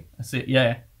something. I see it,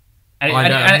 yeah.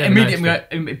 And immediately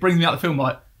it brings me out of the film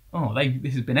like, oh,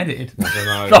 this has been edited. I don't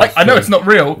know. Like, I know it's not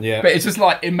real, yeah. but it's just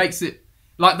like, it makes it,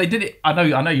 like they did it, I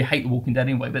know you hate The Walking Dead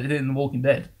anyway, but they did it in The Walking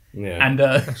Dead. Yeah. And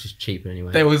that's just cheap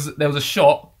anyway. There was a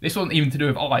shot. This wasn't even to do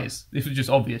with eyes. This was just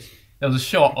obvious. There was a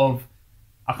shot of,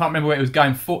 I can't remember where it was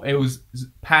going for. It was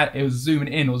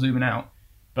zooming in or zooming out,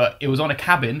 but it was on a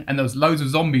cabin and there was loads of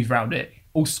zombies around it,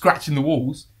 all scratching the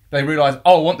walls. They realised,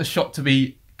 oh, I want the shot to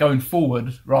be going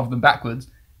forward rather than backwards,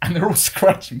 and they're all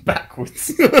scratching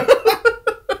backwards.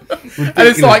 And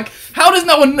it's like, how does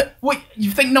no one? What,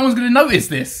 you think no one's going to notice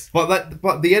this?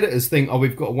 But the editors think, oh,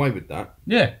 we've got away with that.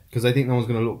 Yeah, because they think no one's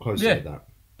going to look closely at that.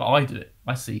 But I did it.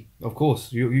 I see. Of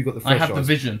course, you got the fresh I have eyes. the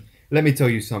vision. Let me tell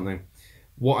you something.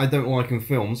 What I don't like in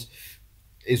films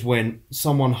is when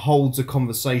someone holds a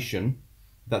conversation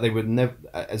that they would never,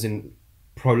 as in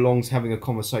prolongs having a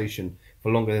conversation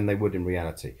for longer than they would in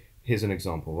reality. Here's an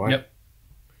example, right? Yep.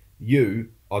 You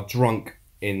are drunk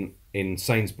in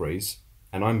Sainsbury's,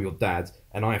 and I'm your dad,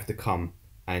 and I have to come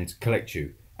and collect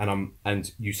you,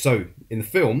 and you. So in the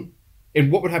film,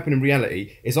 in what would happen in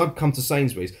reality is I'd come to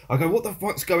Sainsbury's, I go, what the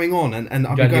fuck's going on? And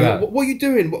I'd be going, what are you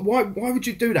doing? Why would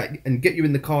you do that? And get you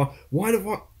in the car. Why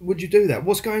would you do that?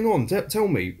 What's going on? Tell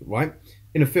me, right?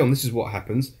 In a film, this is what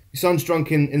happens. Your son's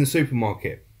drunk in the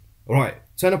supermarket. All right,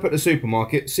 turn up at the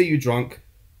supermarket, see you drunk,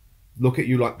 look at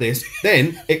you like this.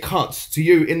 Then it cuts to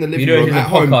you in the living room at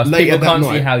home later that can't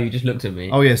night. see how you just looked at me.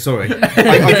 Oh yeah, sorry.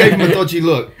 I gave him a dodgy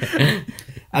look.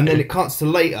 And then it cuts to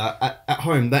later at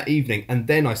home that evening, and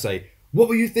then I say, what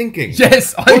were you thinking?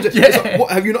 Yes,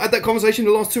 what, have you not had that conversation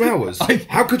in the last 2 hours?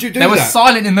 How could you do that? There was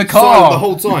silent in the car. Silent the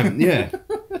whole time, yeah.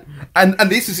 And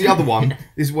this is the other one.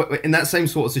 This is what, in that same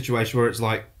sort of situation where it's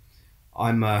like,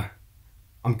 I'm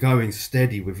going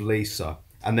steady with Lisa,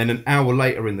 and then an hour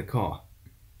later in the car,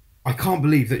 I can't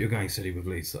believe that you're going steady with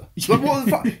Lisa. Like, what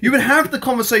the fuck? You would have the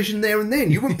conversation there and then.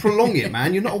 You wouldn't prolong it,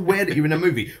 man. You're not aware that you're in a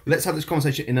movie. Let's have this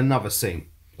conversation in another scene.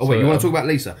 Oh wait, you want to talk about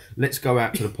Lisa? Let's go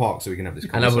out to the park so we can have this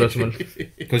conversation.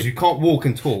 Because you can't walk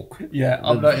and talk. Yeah,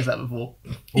 I've noticed that before.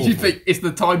 You think it's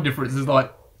the time difference is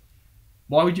like,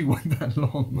 why would you wait that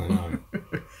long? I know.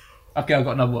 Okay, I've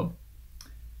got another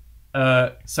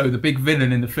one. So the big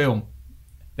villain in the film,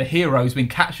 the hero's been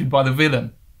captured by the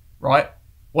villain, right?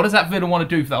 What does that villain want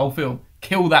to do for that whole film?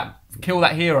 Kill that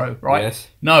hero, right? Yes.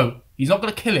 No, he's not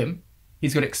going to kill him.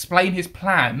 He's going to explain his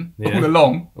plan all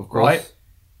along, of course. right?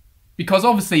 Because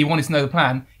obviously he wanted to know the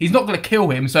plan. He's not going to kill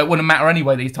him, so it wouldn't matter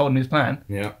anyway that he's told him his plan.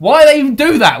 Yeah. Why do they even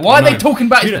do that? Why are they talking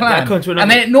about his plan?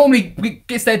 And then it normally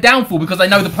gets their downfall because they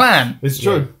know the plan. It's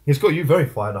true. Yeah. He's got you very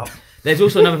fired up. There's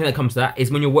also another thing that comes to that, is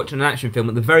when you're watching an action film,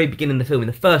 at the very beginning of the film, in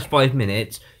the first 5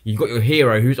 minutes, you've got your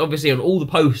hero, who's obviously on all the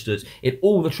posters, in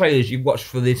all the trailers you've watched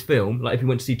for this film, like if you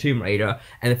went to see Tomb Raider,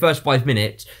 and the first 5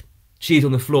 minutes, she's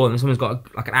on the floor and someone's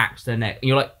got like an axe to her neck, and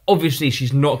you're like, obviously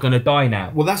she's not going to die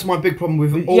now. Well, that's my big problem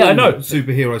with all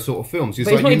superhero sort of films. It's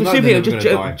like, not even superhero,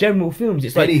 just general films.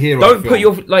 It's any like, hero don't film. put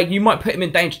your, like, you might put him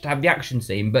in danger to have the action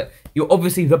scene, but you're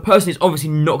obviously, the person is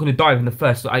obviously not going to die in the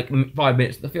first like 5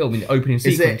 minutes of the film, in the opening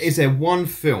sequence. Is there one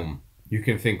film you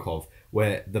can think of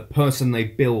where the person they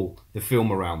build the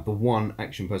film around, the one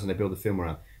action person they build the film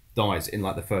around, dies in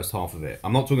like the first half of it.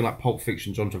 I'm not talking like Pulp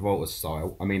Fiction, John Travolta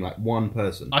style. I mean like one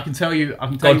person. I can tell you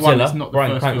one that's not the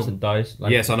Bryan first Cranston film. dies.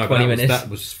 Like Yes, I know, 20 but minutes. that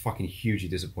was fucking hugely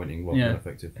disappointing. Rather than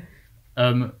effective.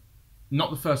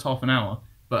 Not the first half an hour,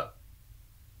 but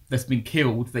that's been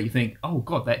killed that you think, oh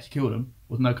god, they actually killed him,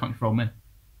 was No Country for Old Men.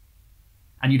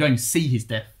 And you don't even see his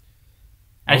death.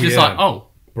 And it's just like,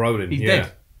 oh, Brolin, he's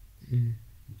dead.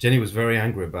 Jenny was very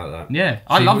angry about that. Yeah,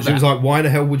 I love that. She was like, why the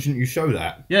hell wouldn't you show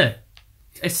that? Yeah.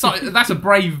 That's a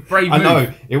brave move. I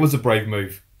know, it was a brave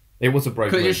move. It was a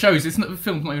brave move. Because it shows the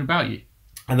film's not even about you.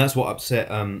 And that's what upset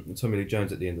Tommy Lee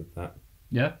Jones at the end of that.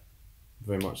 Yeah.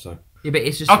 Very much so. Yeah, but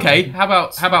it's just okay. How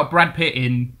about Brad Pitt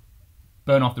in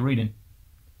Burn After Reading?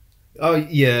 Oh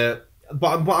yeah,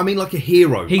 but I mean like a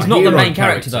hero. He's not the main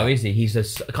character though, is he? He's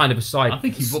a kind of a side. I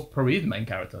think he probably is the main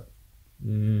character.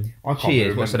 I can't She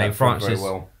is. What's her name? Frances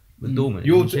well.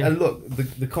 McDormand. And look,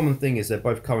 the common thing is they're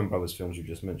both Coen Brothers films you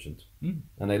just mentioned, and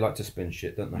they like to spin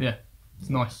shit, don't they? Yeah, it's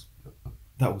nice.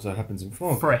 That also happens in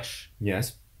Fog. Fresh.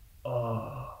 Yes.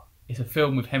 Oh, it's a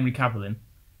film with Henry Cavill in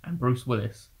and Bruce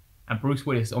Willis. And Bruce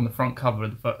Willis on the front cover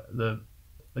of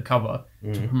the cover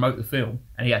to promote the film,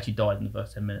 and he actually died in the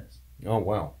first 10 minutes. Oh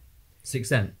wow. 6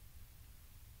 Cent.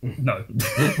 No,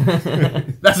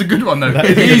 that's a good one though.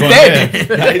 He's dead. Yeah.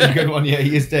 That is a good one. Yeah,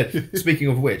 he is dead. Speaking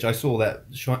of which, I saw that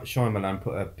Shyamalan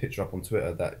put a picture up on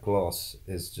Twitter that Glass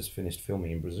has just finished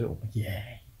filming in Brazil. Yeah,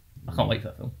 I can't wait for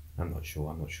that film. I'm not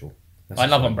sure. I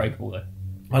love Unbreakable though.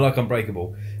 I like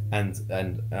Unbreakable,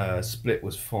 and Split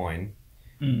was fine,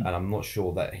 and I'm not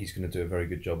sure that he's going to do a very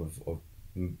good job of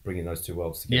bringing those two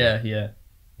worlds together. Yeah.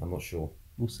 I'm not sure.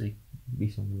 We'll see. Be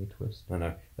some weird twist. I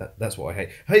know. That's what I hate.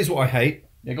 Here's what I hate.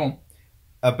 Yeah, go on.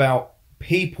 About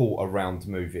people around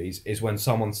movies is when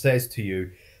someone says to you,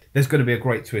 there's going to be a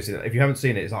great twist in it. If you haven't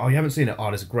seen it, it's like, oh, you haven't seen it? Oh,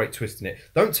 there's a great twist in it.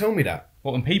 Don't tell me that.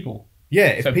 What, when people? Yeah,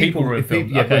 if So people ruin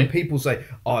films, okay. when people say,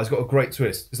 oh, it's got a great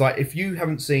twist. It's like, if you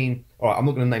haven't seen... All right, I'm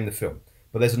not going to name the film,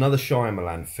 but there's another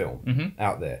Shyamalan film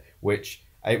out there, which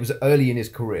it was early in his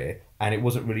career, and it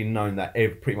wasn't really known that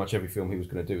pretty much every film he was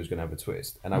going to do was going to have a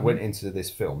twist. And I went into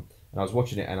this film, and I was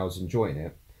watching it, and I was enjoying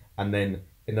it, and then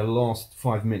in the last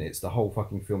 5 minutes, the whole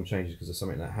fucking film changes because of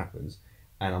something that happens,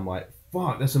 and I'm like,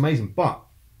 fuck, that's amazing. But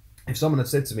if someone had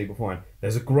said to me beforehand,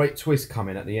 there's a great twist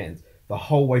coming at the end, the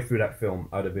whole way through that film,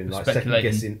 I'd have been like second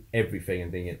guessing everything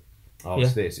and thinking, oh,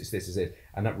 it's this, it's this,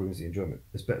 and that ruins the enjoyment.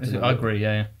 It's better to know. I agree,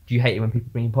 yeah. Do you hate it when people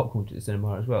bring popcorn to the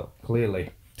cinema as well?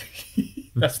 Clearly.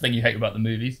 That's the thing you hate about the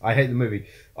movies. I hate the movie.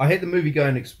 I hate the movie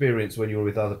going experience when you're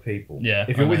with other people. Yeah.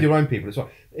 If you're with your own people, it's fine.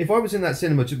 If I was in that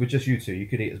cinema with just you two, you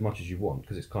could eat as much as you want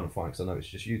because it's kind of fine because I know it's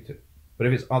just you two. But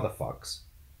if it's other fucks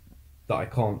that I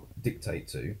can't dictate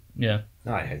to, yeah,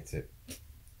 I hate it.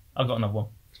 I've got another one.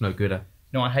 It's no good.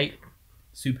 No, I hate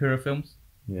superhero films.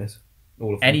 Yes.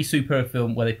 All of them. Any superhero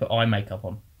film where they put eye makeup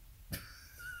on.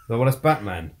 Well, that's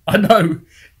Batman. I know,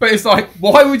 but it's like,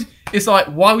 why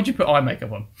would you put eye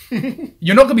makeup on?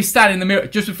 You're not gonna be standing in the mirror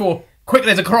just before. Quick,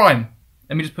 there's a crime.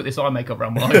 Let me just put this eye makeup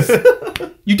around my eyes.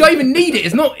 You don't even need it.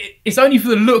 It's not. It's only for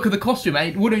the look of the costume.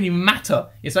 It wouldn't even matter.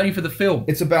 It's only for the film.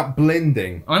 It's about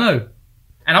blending. I know,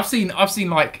 and I've seen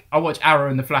like I watch Arrow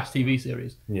and the Flash TV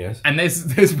series. Yes. And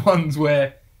there's ones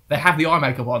where they have the eye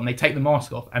makeup on, and they take the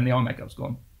mask off, and the eye makeup's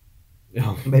gone.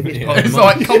 Maybe it's part of It's the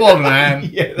like, come on, man.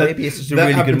 Yeah, maybe it's just a that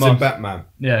really good happens in mask. Batman.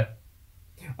 Yeah.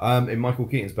 In Michael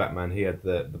Keaton's Batman, he had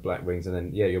the black rings, and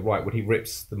then you're right. When he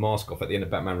rips the mask off at the end of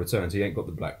Batman Returns, he ain't got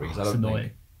the black rings. That's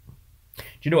annoying. Think. Do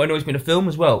you know what annoys me in a film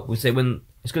as well? We say when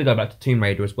it's going to go back to Tomb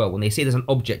Raider as well. When they see there's an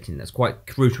object in that's quite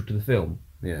crucial to the film,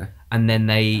 Yeah. and then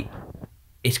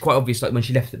it's quite obvious. Like when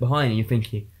she left it behind, and you're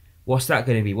thinking, "What's that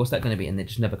going to be? What's that going to be?" And it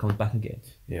just never comes back again.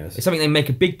 Yes. It's something they make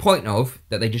a big point of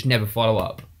that they just never follow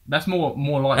up. That's more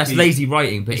like That's lazy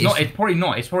writing, but it's not. It's probably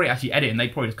not. It's probably actually editing. They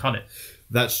probably just cut it.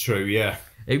 That's true. Yeah.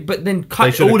 But then They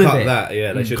cut should all have of cut it. that.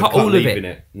 Yeah. They should have Cut cut all of leaving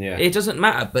it. Yeah. It doesn't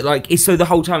matter, but like it's so the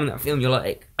whole time in that film you're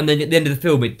like, and then at the end of the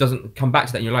film it doesn't come back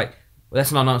to that. And you're like, well,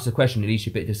 that's an unanswered question. At least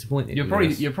you're a bit disappointed. You'll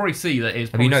probably see that it's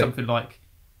probably something like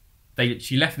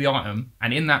she left the item,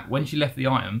 and in that when she left the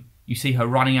item, you see her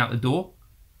running out the door.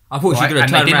 I thought she was going to turn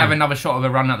and they didn't around. have another shot of her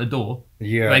running out the door.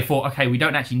 Yeah. They thought, okay, we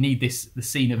don't actually need the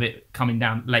scene of it coming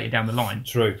down later down the line.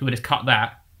 True. So we'll just cut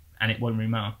that, and it won't really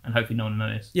matter, and hopefully no one will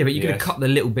notice. Yeah, but you're going to cut the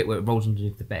little bit where it rolls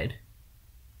underneath the bed.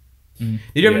 Did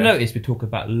you ever notice we talk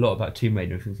a lot about Tomb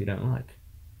Raider and things we don't like?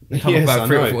 We come about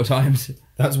 3 or 4 times.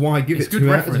 That's why I give It's it good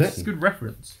 2 reference. out of 10. It's good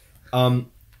reference.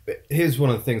 Here's one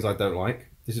of the things I don't like.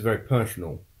 This is very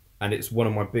personal, and it's one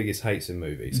of my biggest hates in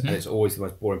movies, and it's always the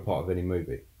most boring part of any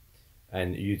movie.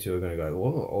 And you two are going to go,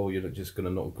 well, or you're just going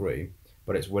to not agree.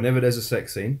 But it's whenever there's a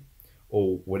sex scene,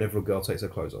 or whenever a girl takes her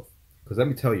clothes off. Because let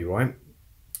me tell you, right?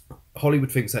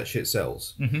 Hollywood thinks that shit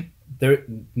sells. There,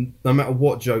 no matter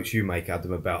what jokes you make,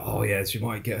 Adam, about she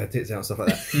might get her tits out and stuff like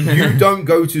that. You don't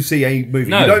go to see a movie.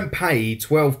 No. You don't pay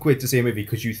 £12 to see a movie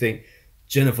because you think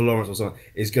Jennifer Lawrence or someone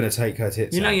is going to take her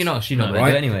tits out. You're not. She's not going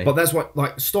to do it anyway. But that's why,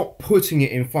 like, stop putting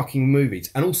it in fucking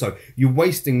movies. And also, you're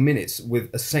wasting minutes with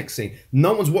a sex scene.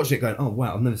 No one's watching it going, oh,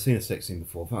 wow, I've never seen a sex scene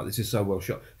before. Fuck, this is so well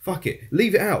shot. Fuck it.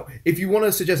 Leave it out. If you want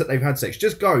to suggest that they've had sex,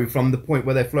 just go from the point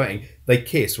where they're flirting. They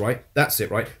kiss, right? That's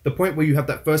it, right? The point where you have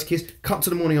that first kiss, cut to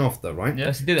the morning after, right?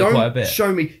 Yeah, she did that quite a bit. Don't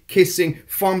show me kissing,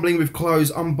 fumbling with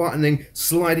clothes, unbuttoning,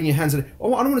 sliding your hands in.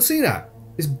 Oh, I don't want to see that.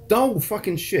 It's dull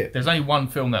fucking shit. There's only one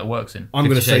film that works in. I'm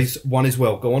going to say one as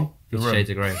well. Go on. 50 Shades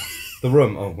of Grey. The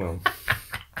Room. Oh, well.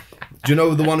 Do you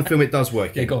know the one film it does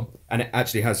work in? Yeah, go on. And it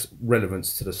actually has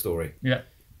relevance to the story. Yeah.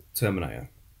 Terminator.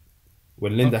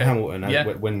 When Linda Hamilton,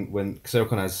 when Sarah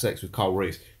Connor has sex with Carl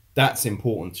Reese, that's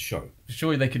important to show.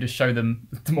 Surely they could just show them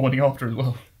the morning after as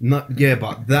well. No, yeah,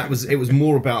 but it was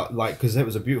more about, like, because there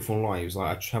was a beautiful line. It was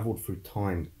like, I travelled through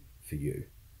time for you.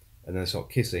 And then they start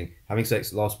kissing. Having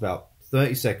sex lasts about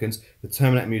 30 seconds, the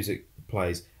Terminator music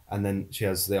plays, and then she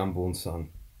has the unborn son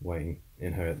waiting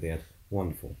in her at the end.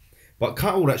 Wonderful. But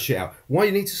cut all that shit out. Why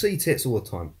you need to see tits all the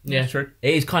time? Yeah, true.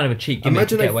 It is kind of a cheap gimmick.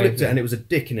 Imagine they flipped it and it was a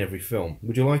dick in every film.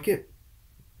 Would you like it?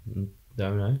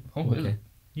 Don't know. Oh, okay.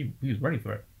 He was ready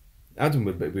for it. Adam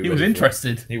would be. He was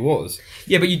interested. He was.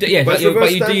 Yeah, but you do. Yeah, but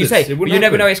you say. It But you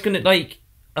never know. It's gonna, like,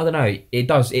 I don't know. It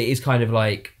does. It is kind of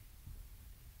like.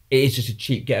 It is just a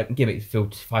cheap gimmick to fill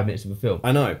 5 minutes of a film.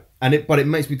 I know. But it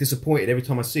makes me disappointed every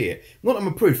time I see it. Not that I'm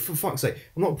a prude, for fuck's sake.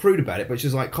 I'm not a prude about it, but it's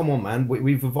just like, come on, man.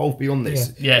 We've evolved beyond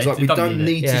this. Yeah, it's like we don't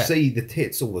need to Yeah. see the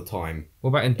tits all the time.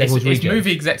 What about in Devil's It's Rejects?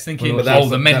 movie execs thinking, Well,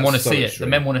 the men that's want to so see it. true. The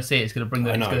men want to see it. It's going to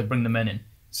bring the men in.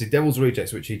 See, Devil's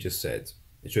Rejects, which he just said,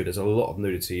 it's true, there's a lot of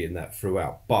nudity in that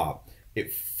throughout, but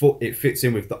it fits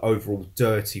in with the overall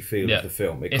dirty feel of the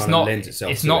film. It kind of lends itself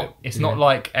to it. It's not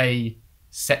like a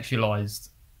sexualized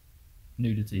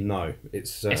nudity. No,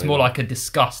 it's more like a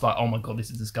disgust, like, oh my god,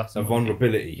 this is disgusting. a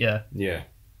vulnerability. Yeah. Yeah.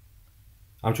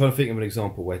 I'm trying to think of an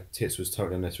example where tits was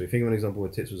totally unnecessary. Think of an example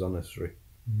where tits was unnecessary.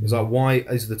 It's like, why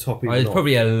is the topic There's not?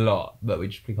 probably a lot, but we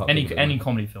just pick up Any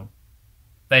comedy film.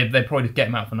 They probably just get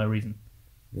them out for no reason.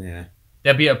 Yeah.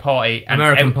 They'll be at a party. And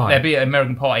American Pie. They'll be at an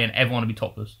American party and everyone will be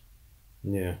topless.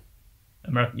 Yeah.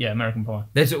 American Pie.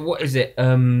 There's what is it?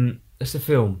 It's a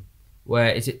film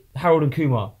where is it Harold and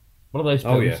Kumar? One of those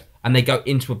films. Oh, yeah. And they go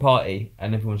into a party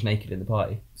and everyone's naked in the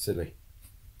party. Silly.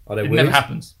 Are they It weird? never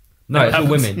happens. No, Never it's all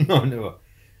happens. women. No, never.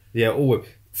 Yeah, all women.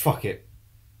 Fuck it.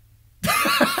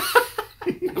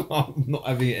 I'm not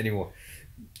having it anymore.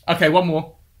 Okay, one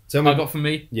more. Tell me. I got from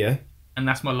me, Yeah. and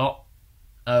that's my lot.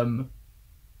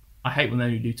 I hate when they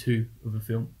only do 2 of a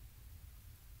film.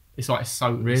 It's like it's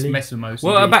Really? messing most.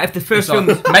 What about if the first It's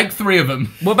like, film? make 3 of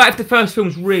them? What about if the first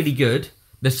film's really good,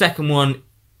 the second one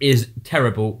is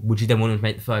terrible? Would you then want to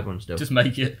make the third one still? Just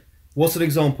make it. What's an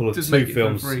example of Just 2 make it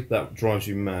films for free. that drives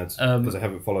you mad because I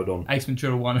haven't followed on? Ace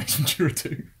Ventura 1, Ace Ventura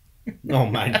 2. Oh,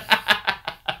 man.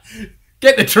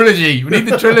 Get the trilogy. We need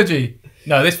the trilogy.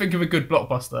 No, let's think of a good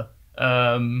blockbuster.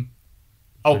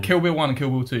 Kill Bill 1 and Kill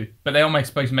Bill 2. But they are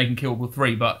supposed to be making Kill Bill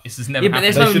 3, but it's just never happened.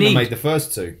 there's They no shouldn't have need. made the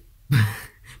first 2.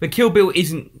 But Kill Bill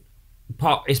isn't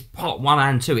part. It's part 1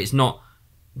 and 2. It's not.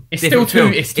 It's still different 2.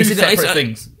 film. It's 2 It's a- separate it's a-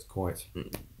 things. It's quite.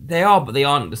 They are, but they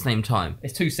aren't at the same time.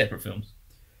 It's 2 separate films.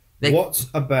 What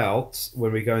about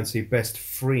when we go and see Best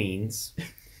Friends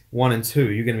 1 and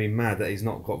 2? You're going to be mad that he's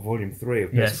not got Volume 3 of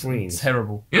Best Yes, Friends.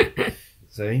 terrible.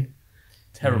 See?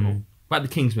 Terrible. What about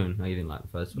the Kingsman? No, you didn't like the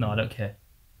first one. No, I don't care.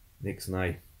 Nixon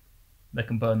A. They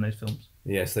can burn those films.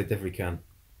 Yes, they definitely can.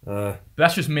 But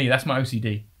that's just me. That's my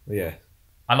OCD. Yeah.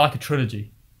 I like a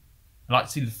trilogy. I like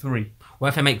to see the 3. What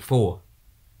if they make 4?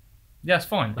 Yeah, it's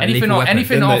fine. Like Anything, Lethal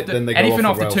Weapon. Then they go anything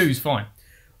off the after 2 rails. is fine.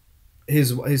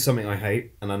 Here's something I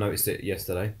hate, and I noticed it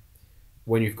yesterday.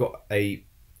 When you've got a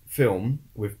film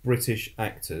with British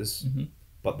actors,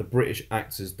 but the British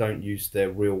actors don't use their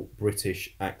real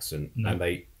British accent, and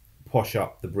they posh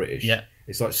up the British. Yeah.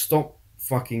 It's like, stop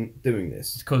fucking doing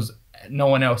this. Because no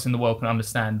one else in the world can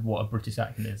understand what a British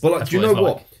accent is. But like, That's do you what know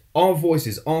it's what? Our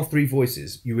voices, our 3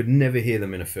 voices, you would never hear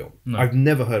them in a film. No. I've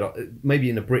never heard maybe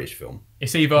in a British film.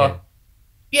 It's either,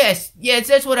 yes,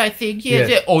 that's what I think,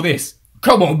 Yeah. or this.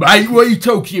 Come on, mate, what are you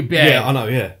talking about? Yeah, I know,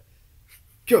 yeah.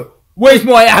 Go. Where's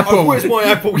my apple? Oh, where's my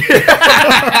apple?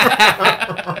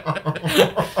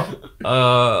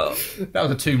 That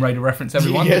was a Tomb Raider reference,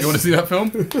 everyone. Yes. You want to see that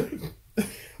film?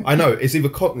 I know, it's either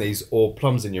Cockneys or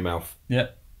plums in your mouth. Yeah.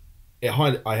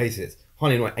 I hate it.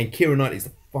 Highly annoying. And Keira Knightley's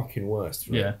the fucking worst.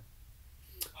 Really. Yeah.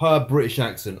 Her British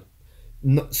accent.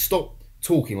 Stop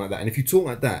talking like that. And if you talk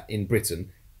like that in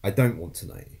Britain, I don't want to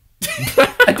know you.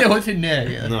 I don't want to know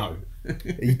you. No.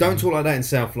 You don't talk like that in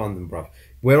South London, bruv.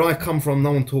 Where I come from,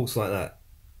 no one talks like that.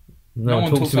 No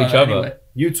one talks to like each that other. anyway.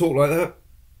 You talk like that?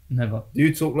 Never. Do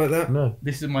you talk like that? No.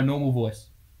 This is my normal voice.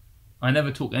 I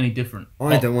never talk any different.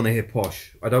 I don't want to hear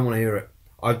posh. I don't want to hear it.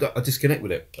 I disconnect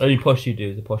with it. Only posh you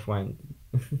do, the posh wank.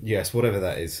 Yes, whatever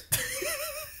that is.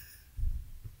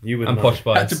 You would And know. posh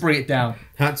bias. Had to bring it down.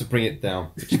 Had to bring it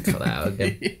down. Cut that out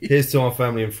again. Here's to our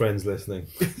family and friends listening.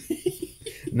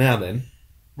 Now then.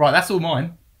 Right, that's all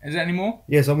mine. Is there any more?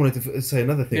 Yes, I wanted to say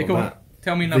another thing Yeah, on go that. on.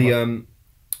 Tell me another.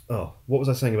 What was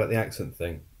I saying about the accent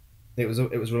thing? It was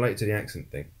related to the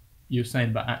accent thing. You were saying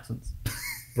about accents.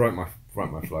 Broke my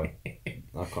flow.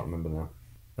 I can't remember now.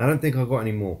 I don't think I got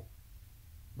any more.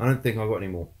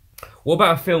 What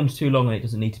about a film's too long and it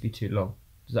doesn't need to be too long?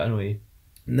 Does that annoy you?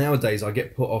 Nowadays, I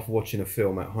get put off watching a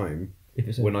film at home If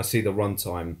it's when I see the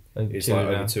runtime is over like 2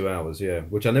 over hours. 2 hours. Yeah,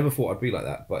 which I never thought I'd be like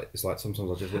that, but it's like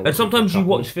sometimes I just want to. And sometimes you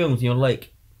watch films and you're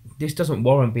like, this doesn't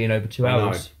warrant being over 2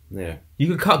 hours. Yeah, You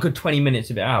could cut a good 20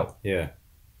 minutes of it out. yeah.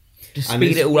 Just And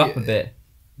speed it's- it all up a bit.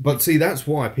 But see, that's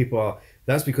why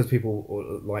that's because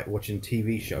people like watching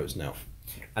TV shows now,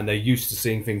 and they're used to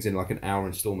seeing things in like an hour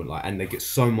installment, and they get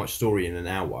so much story in an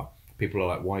hour. People are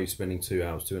like, why are you spending 2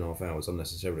 hours, 2.5 hours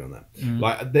unnecessarily on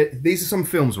that? These are some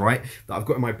films, right, that I've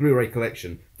got in my Blu-ray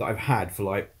collection that I've had for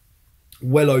like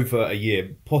well over a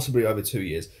year, possibly over 2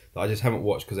 years, that I just haven't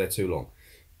watched because they're too long.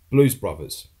 Blues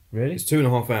Brothers. Really? It's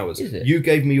 2.5 hours. Is it? You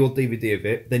gave me your DVD of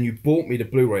it, then you bought me the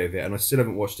Blu-ray of it, and I still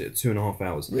haven't watched it at 2.5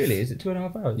 hours. Really? Is it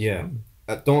 2.5 hours? Yeah.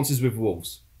 Dances with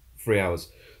Wolves, 3 hours.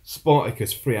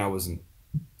 Spartacus, 3 hours and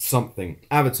something.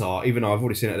 Avatar, even though I've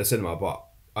already seen it at the cinema, but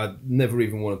I never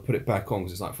even want to put it back on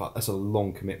because it's like, fuck, that's a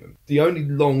long commitment. The only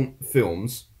long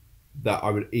films that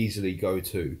I would easily go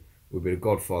to would be the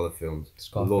Godfather films,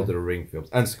 Scarface. the Lord of the Ring films,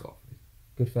 and Scarface.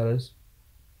 Goodfellas.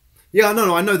 Yeah,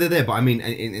 no, I know they're there, but I mean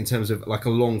in terms of like a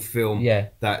long film Yeah.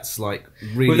 that's like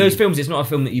really... With those films, it's not a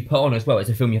film that you put on as well. It's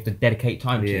a film you have to dedicate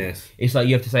time to. Yes. It's like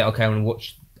you have to say, okay, I'm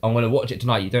going to watch it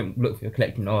tonight. You don't look for your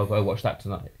collecting, oh, I'll go watch that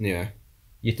tonight. Yeah.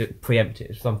 You have to preempt it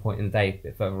at some point in the day, a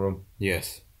bit further on.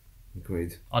 Yes.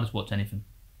 Agreed. I just watch anything.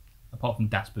 Apart from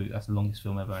Das Boot, that's the longest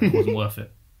film ever, and it wasn't worth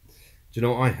it. Do you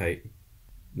know what I hate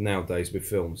nowadays with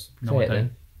films? No, Say I it don't.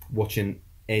 then. Watching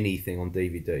anything on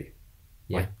DVD.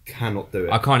 Yeah. I cannot do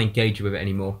it. I can't engage with it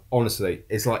anymore. Honestly,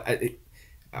 it's like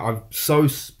I'm so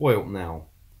spoilt now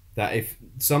that if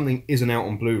something isn't out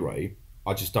on Blu-ray,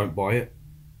 I just don't buy it.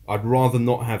 I'd rather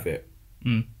not have it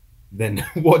than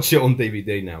watch it on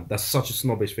DVD now. That's such a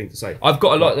snobbish thing to say. I've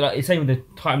got a lot, like, it's same with the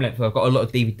time length. I've got a lot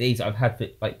of DVDs that I've had for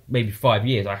like maybe 5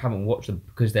 years. I haven't watched them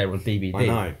because they're on DVD. I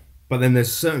know. But then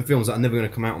there's certain films that are never going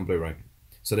to come out on Blu-ray.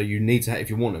 So that you need to, if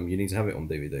you want them, you need to have it on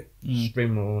DVD.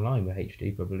 Stream them online with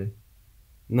HD probably.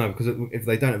 No, because if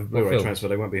they don't have a Blu-ray films? transfer,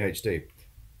 they won't be HD.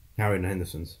 Harry and the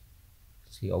Hendersons.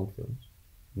 See old films.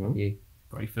 No? Yeah.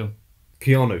 Great film.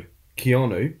 Keanu.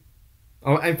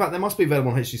 Oh, in fact, they must be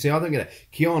available on HDC. I don't get it.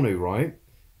 Keanu, right?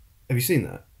 Have you seen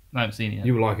that? I haven't seen it yet.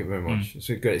 You will like it very much. It's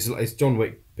good. It's John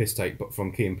Wick piss take, but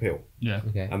from Key and Peele. Yeah.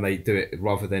 Okay. And they do it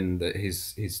rather than that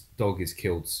his dog is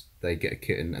killed. They get a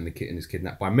kitten, and the kitten is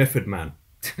kidnapped by Method Man.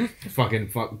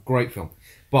 Great film.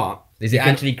 But Is it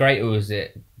actually great or is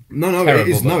it? no, it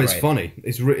terrible, is. but No, it's great? funny.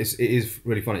 It is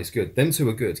really funny. It's good. Them two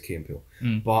are good, Key and Peele.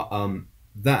 But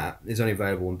that is only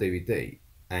available on DVD,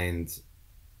 and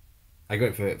I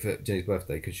got it for Jenny's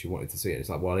birthday because she wanted to see it. It's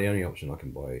like, well, the only option I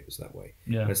can buy is that way.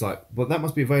 Yeah. And it's like, but that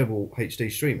must be available HD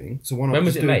streaming. So why not? When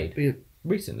was just it do made? Be a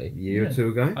Recently. year or two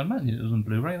ago. I imagine it was on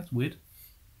Blu-ray. That's weird.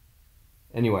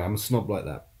 Anyway, I'm a snob like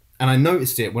that, and I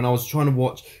noticed it when I was trying to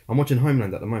watch. I'm watching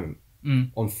Homeland at the moment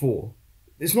on 4.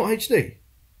 It's not HD.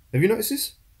 Have you noticed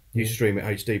this? You stream it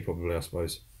HD probably, I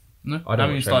suppose. No, I don't haven't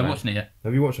even watch started Homeland. watching it yet.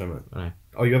 Have you watched Homeland? No.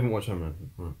 Oh, you haven't watched Homeland.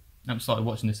 Right. I haven't started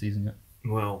watching this season yet.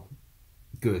 Well,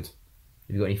 good.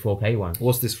 Have you got any 4K ones?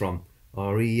 What's this from?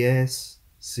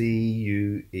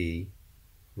 RESCUE.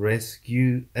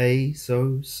 Rescue a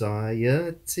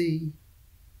Society.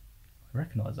 I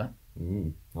recognise that.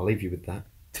 I'll leave you with that.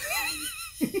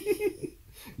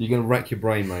 You're going to rack your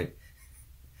brain, mate.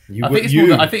 I think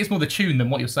it's more the tune than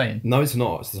what you're saying. No, it's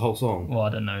not. It's the whole song. Well, I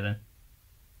don't know then.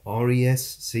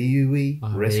 RESCUE.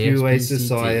 Rescue a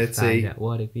Society. Find out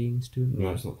what it means to me.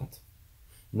 No, it's not that.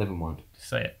 Never mind. Just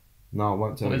say it. No, I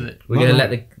won't tell What you. is it? We're No, going to no.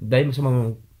 let the name someone on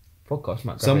the podcast,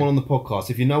 Matt. Someone on the podcast,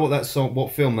 if you know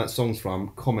what film that song's from,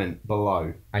 comment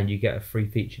below. And you get a free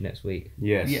feature next week.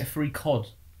 Yes. You get a free cod.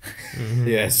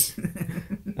 Yes.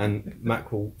 And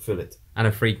Mac will fill it. And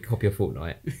a free copy of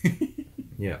Fortnite.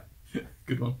 Yeah.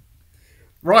 Good one.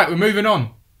 Right, we're moving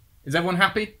on. Is everyone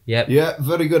happy? Yep. Yeah,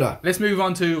 very good. Let's move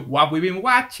on to what we've been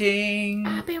watching.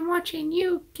 I've been watching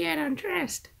you get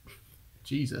undressed.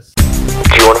 Jesus. Do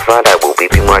you want to find out what we've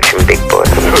been watching, big boy?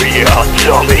 Oh yeah,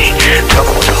 tell me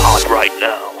what's hot right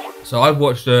now. So I've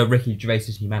watched Ricky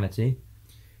Gervais's Humanity.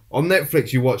 On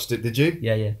Netflix, you watched it, did you?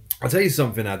 Yeah. I'll tell you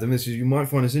something, Adam. You might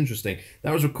find this interesting.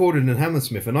 That was recorded in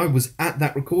Hammersmith, and I was at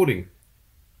that recording.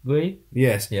 Were you?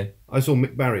 Yes. Yeah. I saw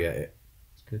Mick Barry at it.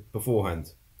 That's good.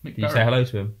 Beforehand. Did you say hello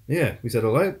to him? Yeah, we said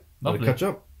hello. Had a catch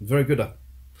up. Very good. Do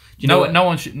you know what? No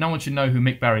one should know who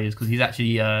Mick Barry is because he's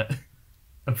actually a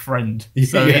friend.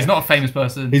 So Yeah. he's not a famous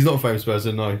person. He's not a famous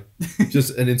person, no.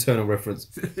 Just an internal reference.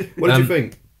 What did you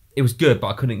think? It was good, but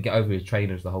I couldn't get over his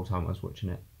trainers the whole time I was watching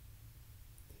it.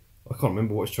 I can't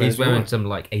remember what trainers He's wearing some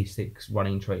like Asics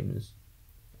running trainers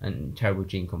and terrible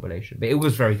jean combination. But it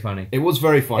was very funny. It was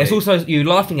very funny. It's also, you're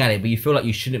laughing at it, but you feel like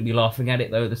you shouldn't be laughing at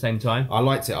it though at the same time. I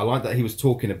liked it. I liked that he was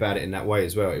talking about it in that way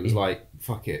as well. It was like,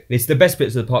 fuck it. It's the best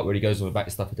bits of the part where he goes on about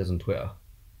the stuff he does on Twitter.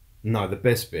 No, the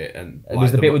best bit. And It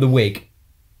was the bit with the wig.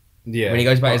 Yeah. When he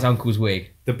goes about his uncle's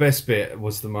wig. The best bit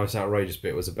was the most outrageous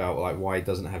bit was about like why he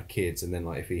doesn't have kids, and then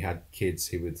like if he had kids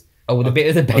he would The bit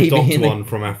of the baby adopt in one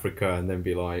from Africa and then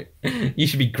be like You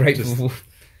should be grateful.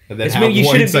 and then It's have when you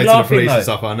what he'd shouldn't say be to the laughing, police though. and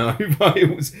stuff. I know, but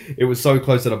it was so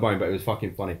close to the bone, but it was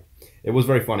fucking funny. It was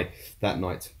very funny that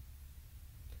night.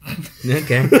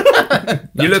 Okay.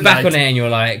 You look back on it and you're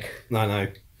like, No.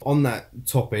 On that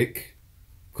topic,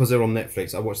 because they're on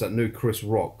Netflix, I watched that new Chris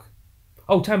Rock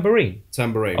oh, Tambourine.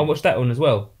 Tambourine. I watched that one as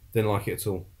well. Didn't like it at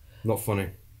all. Not funny.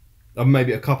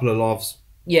 Maybe a couple of laughs.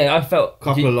 Yeah, I felt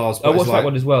Couple of laughs. I But it's watched like, that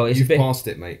one as well. It's a You've bit, passed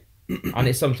it, mate. and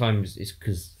it's sometimes it's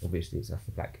because obviously it's a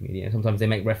black comedian. And sometimes they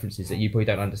make references that you probably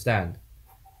don't understand.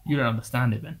 You don't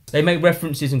understand it, Ben. They make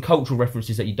references and cultural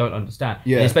references that you don't understand.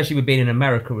 Yeah. And especially with being in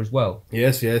America as well.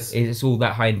 Yes. It's all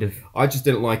that kind of. I just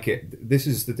didn't like it. This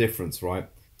is the difference, right?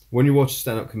 When you watch a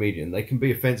stand-up comedian, they can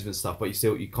be offensive and stuff, but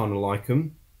you kind of like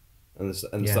them and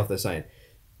the stuff they're saying.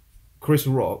 Chris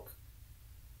Rock,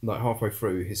 like halfway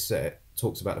through his set,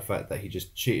 talks about the fact that he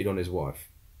just cheated on his wife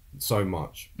so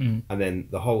much, and then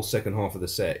the whole second half of the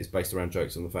set is based around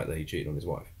jokes on the fact that he cheated on his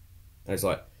wife. And it's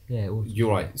like, Yeah, it was, you're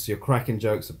right. So you're cracking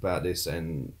jokes about this,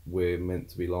 and we're meant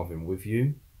to be laughing with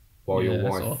you, while your that's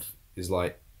wife odd. is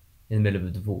like in the middle of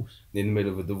a divorce. in the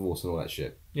middle of a divorce and all that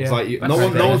shit. Yeah, It's like that's no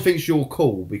one strange. thinks you're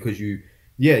cool because you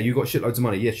got shitloads of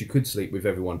money. Yes, you could sleep with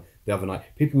everyone the other night.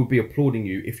 People would be applauding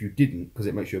you if you didn't because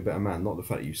it makes you a better man, not the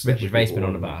fact that you slept Ricky with Gervais people been all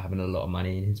on the about time. having a lot of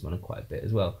money and his money quite a bit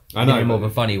as well. I know, in more of but-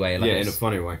 a funny way. Like Yeah, in a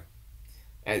funny way.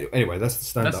 Anyway, that's the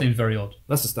stand-up. That seems very odd.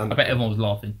 That's the I stand-up. bet everyone was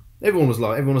laughing. Everyone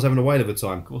was having a whale of a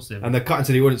time. Of course they were. And they're cutting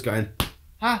to the audience going,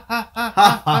 Ha ha ha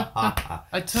ha ha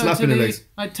ha. Slapping the legs.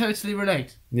 I totally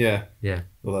relate. Yeah. Yeah.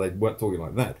 Although they weren't talking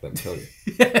like that, let me tell you.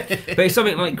 But it's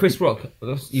something like Chris Rock.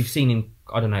 You've seen him.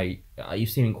 I don't know. You've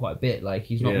seen him quite a bit. Like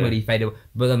he's not Yeah. really faded.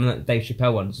 But then the Dave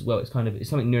Chappelle ones as well. It's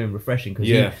something new and refreshing because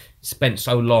Yeah. he spent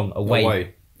so long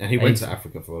away, And he went he's- to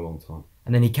Africa for a long time.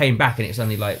 and then he came back, and it's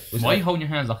only like Why are you holding your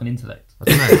hands like an intellect? I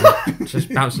don't know, like,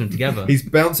 just bouncing them together. He's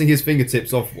bouncing his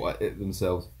fingertips off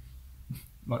themselves.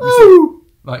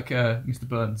 Like Mr.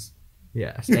 Burns.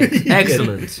 Yeah,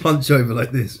 excellent. Punch over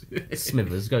like this.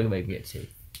 Smithers, go make me get tea.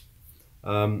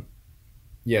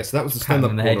 Yeah, so that was the Pat him stand-up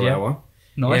on the head, corner yeah. hour.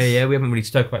 Nice. Yeah. We haven't really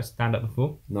spoke about stand up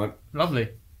before. No. Lovely.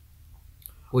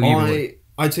 What have you been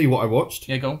I tell you what I watched.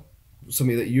 Yeah, go on.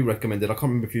 Something that you recommended. I can't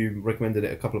remember if you recommended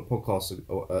it a couple of podcasts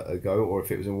ago or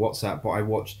if it was in WhatsApp, but I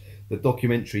watched the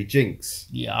documentary Jinx,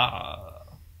 Yeah.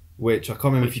 which I can't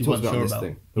remember Which if you you talked weren't about sure this about.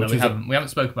 thing. No, Which we is haven't. We haven't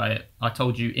spoke about it. I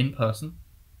told you in person.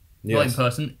 Not in Yes.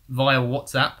 person. Via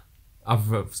WhatsApp.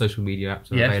 Other social media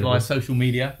apps are Yes, available. via social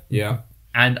media. Yeah.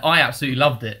 And I absolutely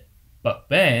loved it. But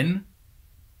Ben...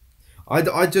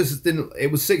 I just didn't.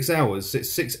 It was 6 hours. It's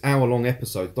 6 hour long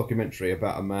episode documentary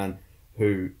about a man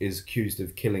who is accused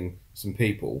of killing some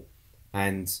people,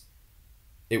 and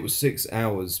it was 6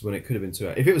 hours when it could have been 2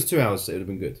 hours. If it was 2 hours, it would have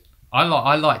been good. I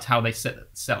liked how they set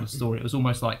up the story. It was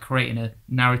almost like creating a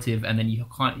narrative, and then you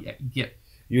kind of get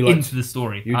You liked, into the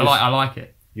story. you I just- like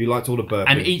it. You liked all the burping.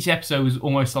 And each episode was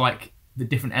almost like the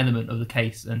different element of the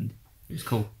case, and it was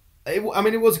cool. It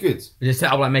was good. Is it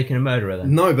set up like Making a Murderer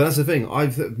then? No, but that's the thing.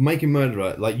 Making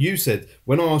Murderer, like you said,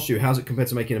 when I asked you how's it compared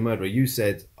to Making a Murderer, you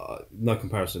said no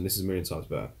comparison. This is a million times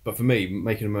better. But for me,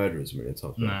 Making a Murderer is a million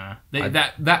times better. Nah,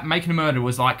 that Making a Murderer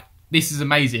was like, this is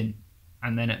amazing,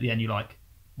 and then at the end you're like,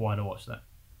 why did I watch that?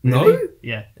 No.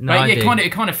 Yeah, No, but I yeah, didn't.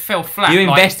 it kind of fell flat. You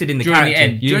like, invested in the during character. The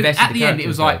end. You invested at the the end, character it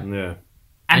was as like, well. Yeah.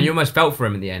 And you almost felt for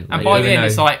him in the end. and Like, by you the end, know-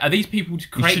 it's like, are these people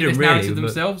creating shouldn't this really, narrative but-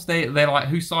 themselves? They're like,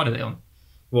 whose side are they on?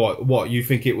 What you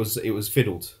think it was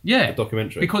fiddled? Yeah, The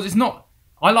documentary. because it's not.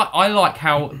 I like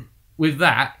how with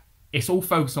that, it's all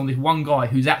focused on this one guy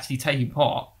who's actually taking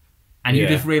part, and you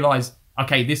just realise,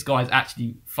 okay, this guy's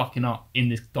actually fucking up in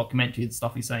this documentary and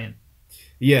stuff he's saying.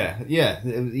 Yeah,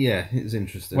 it was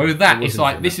interesting. Whereas that, it's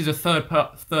like, this is a third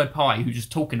party who's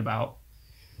just talking about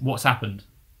what's happened.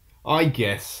 I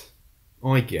guess.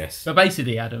 But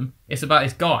basically, Adam, it's about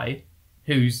this guy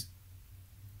who's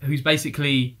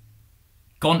basically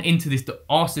gone into this,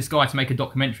 asked this guy to make a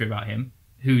documentary about him,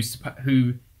 who's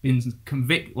been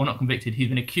convicted, well, not convicted, he's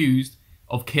been accused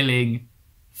of killing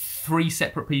 3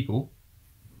 separate people,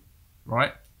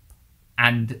 right?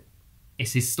 And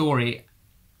it's his story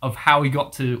of how he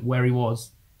got to where he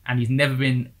was, and he's never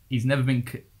been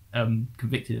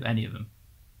convicted of any of them.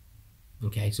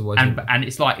 Okay, so and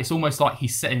it's almost like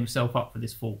he's setting himself up for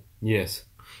this fall. Yes.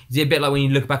 Is it a bit like when you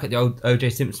look back at the old O.J.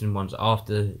 Simpson ones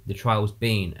after the trial's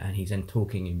been, and he's then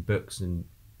talking in books and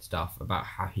stuff about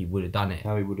how he would have done it?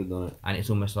 And it's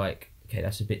almost like, okay,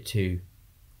 that's a bit too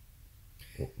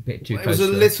close. It was a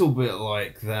little bit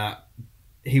like that.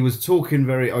 He was talking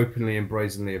very openly and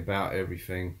brazenly about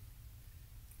everything.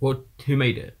 Who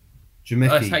made it?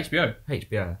 Jamaica. It's HBO.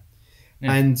 HBO.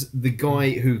 Yeah. And the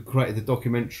guy who created the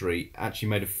documentary actually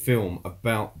made a film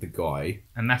about the guy.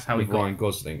 And that's how with Ryan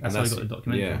Gosling. That's how he got the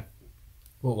documentary. Yeah.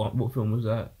 What film was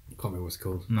that? I can't remember what it's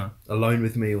called. No. Alone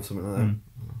with Me or something like that.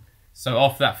 So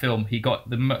after that film, he got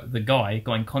the guy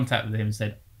got in contact with him and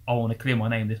said, "I want to clear my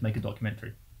name. Let's make a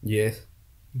documentary." Yes.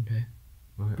 Okay.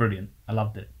 Right. Brilliant. I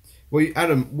loved it. Well,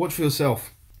 Adam, watch for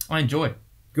yourself. I enjoy.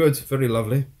 Good. Very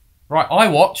lovely. Right, I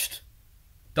watched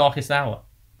Darkest Hour.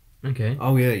 Okay.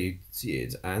 Oh yeah, you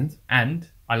did, and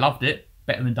I loved it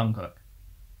better than Dunkirk.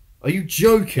 Are you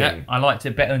joking? Yeah, I liked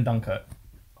it better than Dunkirk.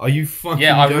 Are you fucking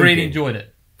Yeah, I joking? really enjoyed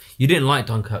it. You didn't like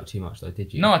Dunkirk too much, though,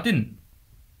 did you? No, I didn't.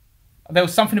 There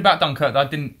was something about Dunkirk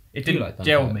that it didn't like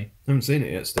gel Dunkirk? with me. I haven't seen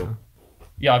it yet. Still.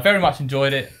 Yeah, I very much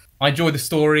enjoyed it. I enjoyed the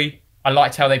story. I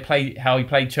liked how he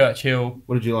played Churchill.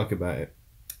 What did you like about it?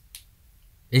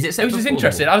 Is it? It was just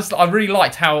interesting. I really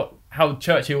liked how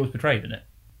Churchill was portrayed in it.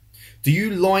 Do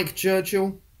you like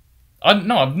Churchill?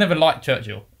 No, I've never liked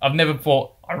Churchill. I've never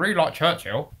thought, I really like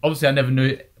Churchill. Obviously, I never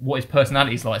knew what his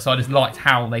personality is like, so I just liked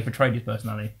how they portrayed his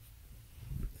personality.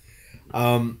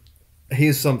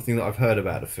 Here's something that I've heard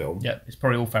about the film. Yeah, it's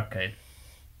probably all fabricated.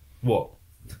 What?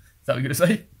 Is that what you're going to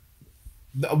say?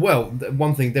 Well,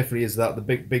 one thing definitely is that the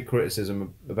big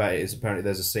criticism about it is apparently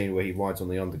there's a scene where he rides on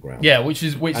the underground. Yeah, which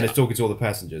and it's talking to all the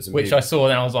passengers. And I saw,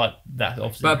 and I was like, that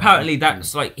obviously. But apparently,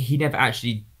 that's like he never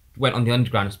actually went on the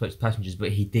underground and spoke to passengers, but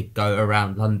he did go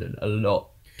around London a lot,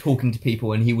 talking to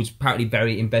people, and he was apparently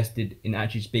very invested in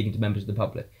actually speaking to members of the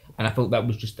public. And I thought that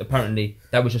was just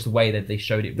a way that they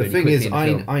showed it. The really thing is, in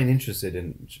I ain't interested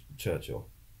in Churchill.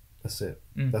 That's it.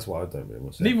 That's why I don't really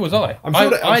want to say. Neither was I. I'm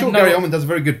sure Gary Oldman does a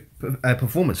very good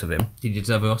performance of him. Did you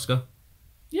deserve an Oscar?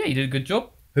 Yeah, he did a good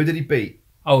job. Who did he beat?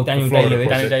 Oh, Daniel Florida Day-Lewis.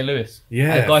 Project. Daniel Day-Lewis.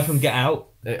 Yeah, A guy from Get Out.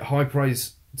 High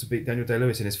praise to beat Daniel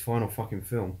Day-Lewis in his final fucking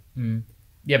film.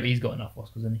 Yeah, but he's got enough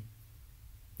Oscars, hasn't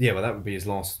he? Yeah, but that would be his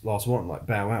last one, like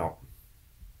bow out.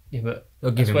 Yeah, but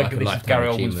They'll give him like a this is lifetime Gary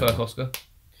Oldman's achievement. first Oscar.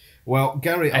 Well,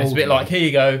 Gary Oldman. And it's a bit like, here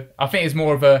you go. I think it's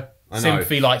more of a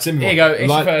sympathy, like, here you go, it's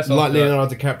like, your first Oscar. like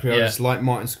Leonardo DiCaprio's, Yeah. like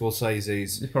Martin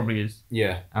Scorsese's. It probably is.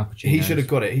 Yeah, Al Pacino's. he should have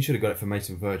got it. He should have got it for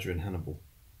Mason Verger in Hannibal.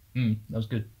 That was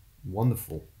good.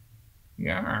 Wonderful,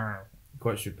 Yeah.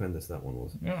 quite stupendous that one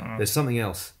was. Yeah. There's something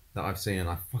else that I've seen and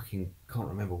I fucking can't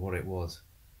remember what it was.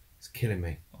 It's killing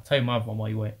me. I'll tell you my other one while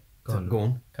you wait. Go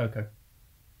on. Coco.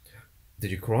 Did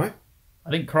you cry?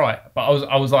 I didn't cry, but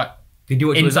I was like, Did you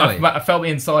watch it with Zoe? I felt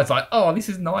inside like, oh, this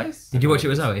is nice. Did you watch it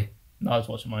with Zoe? No, I was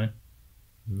watching mine.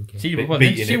 Okay. She Beating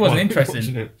wasn't it while interested.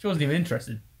 watching it. She wasn't even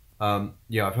interested.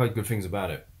 Yeah, I've heard good things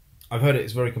about it. I've heard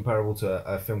it's very comparable to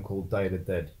a film called Day of the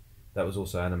Dead that was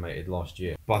also animated last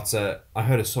year. But I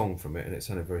heard a song from it and it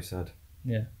sounded very sad.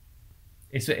 Yeah.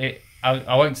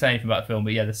 I won't say anything about the film,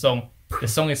 but yeah, the song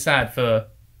is sad for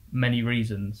many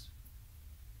reasons.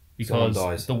 Someone Because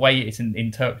dies. the way it's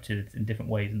interpreted in different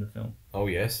ways in the film. Oh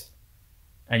yes.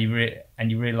 And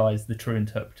you realise the true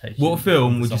interpretation. What film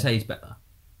of the would you song. say is better?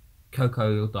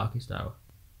 Coco or Darkest Hour?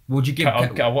 What would you give?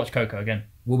 I'll watch Coco again.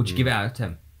 What would you give it out of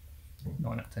 10?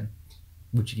 9 out of 10.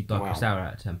 Would you give Darkest Hour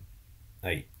out of 10?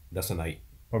 8. That's an 8.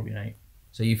 Probably an 8.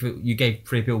 So you gave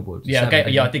 3 Billboards. Yeah, 7,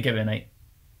 didn't I you? did give it an 8.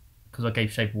 Because I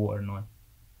gave Shape of Water a 9.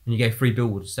 And you gave 3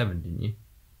 Billboards 7, didn't you?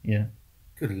 Yeah.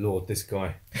 Good lord, this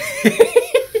guy.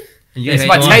 And you It's gave,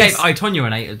 my you taste. gave I, Tonya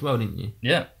an 8 as well, didn't you?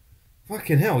 Yeah.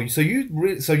 Fucking hell. So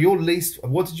your least.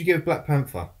 What did you give Black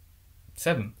Panther?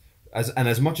 7.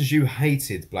 As much as you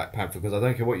hated Black Panther, because I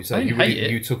don't care what you I say, didn't hate it.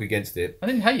 you took against it. I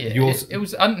didn't hate it. Yours-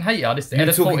 I didn't hate it. I just You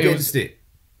thought took it against was. it.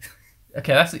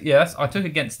 Okay, that's I took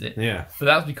against it. Yeah. But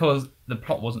that's because the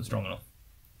plot wasn't strong enough.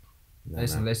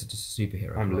 Listen, this is just a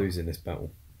superhero. I'm plot. losing this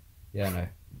battle. Yeah, I know.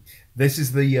 This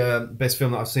is the best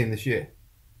film that I've seen this year.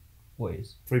 What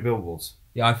is? 3 Billboards.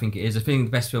 Yeah, I think it is. I think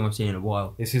the best film I've seen in a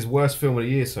while. It's his worst film of the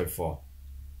year so far.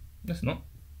 It's not.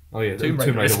 Oh yeah, Tomb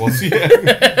Tomb Raider Raider was. Yeah.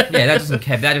 Yeah, that doesn't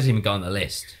care. That doesn't even go on the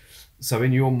list. So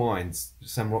in your minds,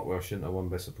 Sam Rockwell shouldn't have won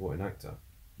Best Supporting Actor.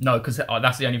 No, because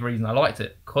that's the only reason I liked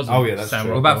it. Cause Oh, yeah, that's Sam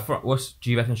true. What Rockwell. about do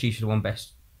you reckon she should have won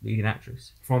best leading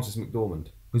actress? Frances McDormand.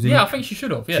 Was it? Yeah, I think she should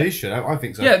have. Yeah. She should. I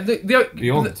think so. Yeah,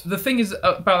 Beyond. the thing is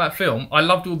about that film, I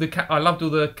loved all the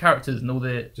characters and all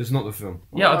the. Just not the film.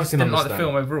 Yeah, I can just didn't like the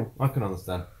understand. film overall. I can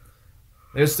understand.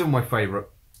 It was still my favourite.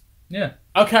 Yeah.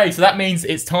 Okay, so that means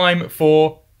it's time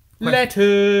for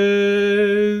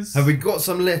letters. Have we got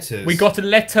some letters? We got a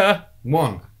letter.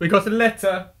 One. We got a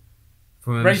letter.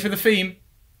 From Ready for the theme?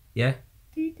 Yeah.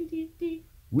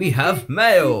 We have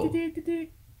mail.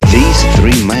 These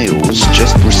 3 males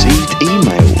just received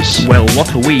emails. Well,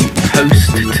 what are we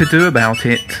supposed to do about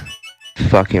it?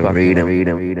 Fucking read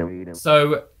them.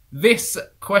 So this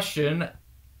question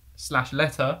 /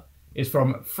 letter is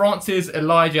from Francis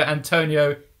Elijah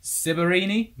Antonio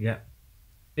Ciberini. Yeah.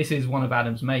 This is one of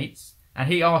Adam's mates, and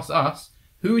he asks us,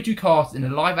 who would you cast in a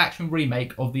live-action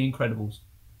remake of The Incredibles?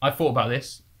 I thought about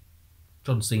this.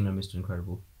 John Cena, Mr.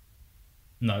 Incredible.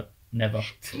 No, never.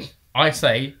 I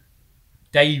say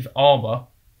Dave Arbor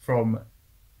from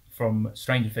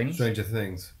Stranger Things. Stranger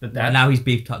Things. The dad. Now he's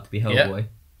beefed up to be Hellboy.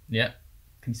 Yeah.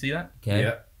 Can you see that? Okay.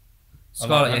 Yeah.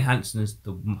 Scarlett that. Johansson is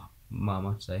the mum,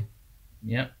 I'd say.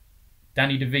 Yeah.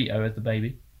 Danny DeVito as the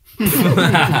baby.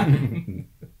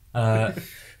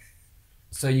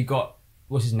 So you got,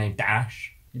 what's his name?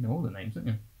 Dash. You know all the names, don't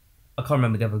you? I can't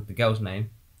remember the girl's name.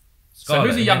 So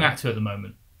who's a young yeah. actor at the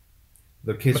moment?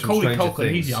 The kids from Macaulay Stranger Culkin.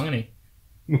 Things. He's young, isn't he?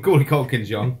 Macaulay Culkin's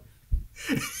young.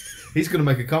 He's going to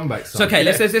make a comeback. So okay,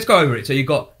 let's go over it. So you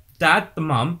got Dad, the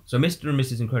mum, so Mr. and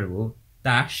Mrs. Incredible,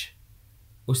 Dash.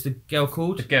 What's the girl The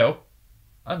called? girl.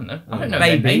 I don't know. I don't know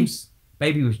their Baby. names.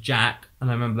 Baby was Jack, and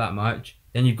I remember that much.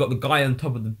 Then you've got the guy on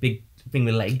top of the big thing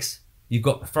with legs. You've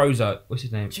got Frozo. What's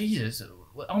his name? Jesus,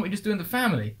 aren't we just doing the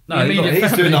family? No, The you got- immediate He's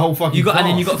family. doing the whole fucking You got, and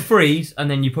then you cast. got Freeze, and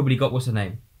then you probably got what's her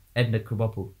name? Edna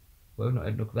Krabappel. Well, not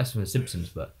Edna. That's from The Simpsons,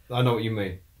 but I know what you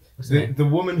mean. what's her name? The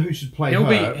woman who should play He'll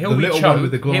her, be the little Cho. one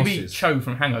with the He'll be glasses. Cho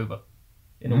from Hangover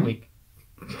in a wig.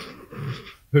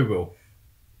 Who will?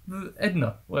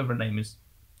 Edna, whatever her name is.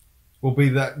 Will be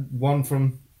that one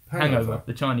from Hangover,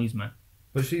 the Chinese man.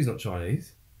 But she's not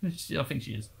Chinese. I think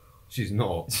she is. She's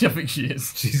not. I think she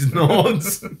is. She's not.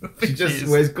 She she just is.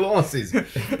 wears glasses. The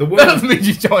That doesn't woman, mean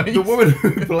she's Chinese. the woman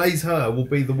who plays her will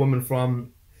be the woman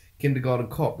from Kindergarten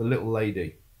Cop, the little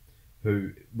lady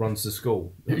who runs the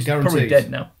school. She's Guaranteed. probably dead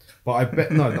now. But I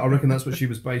bet I reckon that's what she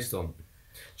was based on.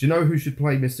 Do you know who should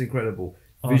play Mr. Incredible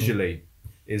visually?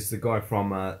 Is the guy from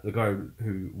the guy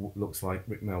who looks like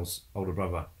Rick Mel's older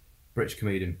brother, British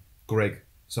comedian Greg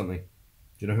something. Do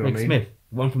you know who Greg I mean? Smith,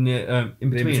 the one from the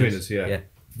In-Betweeners. In-Betweeners, yeah.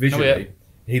 Visually,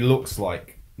 he looks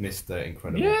like Mr.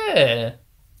 Incredible. Yeah.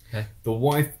 The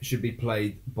wife should be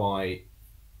played by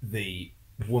the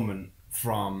woman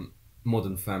from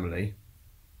Modern Family.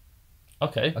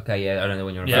 Okay. Okay, yeah, I don't know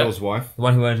when you're. Yeah. Phil's wife. The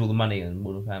one who earns all the money in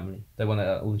Modern Family. The one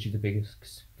that she's the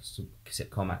biggest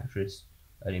sitcom actress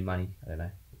earning money. I don't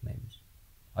know what names.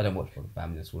 I don't watch Modern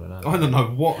Family. That's all I know. I don't know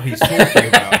what he's talking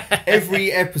about.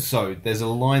 Every episode, there's a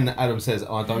line that Adam says,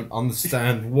 I don't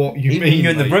understand what you Even mean.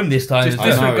 you're in the mate." room this time. Just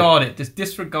as well. disregard it. Just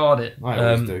disregard it. I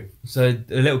always do. So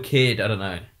a little kid, I don't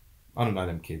know. I don't know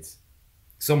them kids.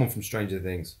 Someone from Stranger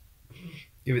Things.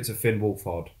 Give it to Finn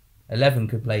Wolfhard. 11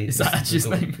 could play. Is that actually his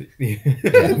name?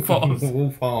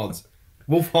 Wolfhard.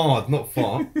 Wolfhard, not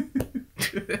far.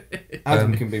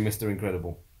 Adam can be Mr.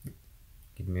 Incredible.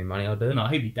 Give me money, I'll do it. No,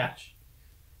 he'd be Dash.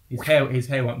 His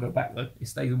hair won't go back though. It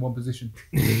stays in one position.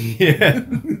 Yeah.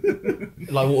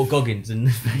 Like Walter Goggins and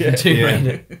Yeah. Tomb Yeah.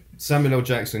 Raider. Samuel L.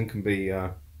 Jackson can be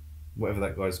whatever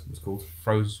that guy was called.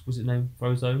 Froze. What's his name?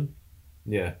 Frozone.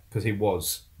 Yeah, because he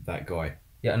was that guy.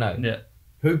 Yeah, I know. Yeah.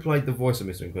 Who played the voice of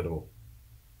Mr. Incredible?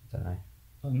 I don't know.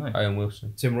 I don't know. Owen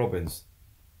Wilson. Tim Robbins,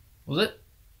 Was it?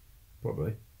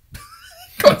 probably.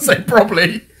 Can't say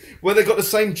probably. Well, they got the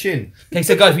same chin. Okay,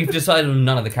 so guys, we've decided on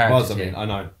none of the characters Buzz, I mean, here. I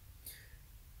know.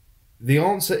 The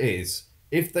answer is,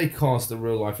 if they cast a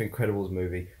real-life Incredibles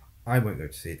movie, I won't go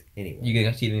to see it anyway. You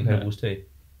going to see The Incredibles too?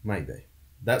 Maybe.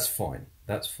 That's fine.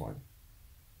 That's fine.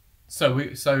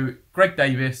 So Greg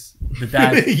Davis, the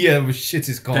dad. Yeah, it was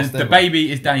shittest cast the ever.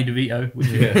 baby is Danny DeVito, which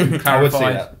Yeah, is I would see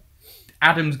clarified. that.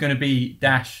 Adam's going to be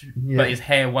Dash, Yeah. but his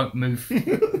hair won't move.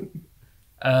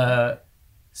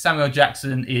 Samuel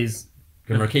Jackson is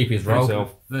Gonna keep his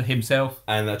role. Himself.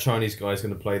 And that Chinese guy is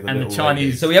going to play the little Chinese.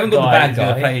 lady. So we haven't got the bad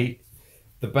guy.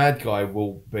 The bad guy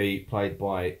will be played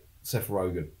by Seth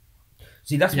Rogen.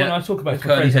 See, that's when I talk about it to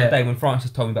my friends the other day when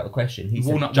Francis told me about the question. He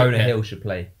said Jonah Hill should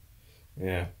play.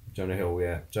 Yeah, Jonah Hill.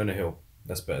 Yeah, Jonah Hill.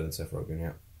 That's better than Seth Rogen.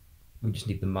 Yeah. We just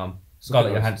need the mum.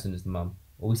 Scarlett Johansson is the mum.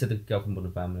 Or we said the girl from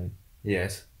Modern Family.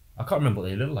 Yes. I can't remember what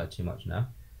they look like too much now.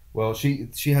 Well, she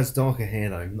has darker hair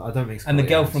though. I don't think. And the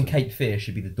girl from Cape Fear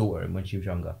should be the daughter when she was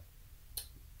younger.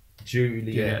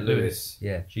 Juliette Lewis.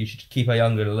 Yeah, she should keep her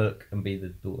younger look and be the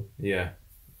daughter. Yeah.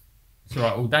 It's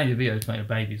alright. Well, Danny DeVito's playing a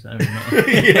baby, so.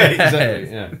 Yeah,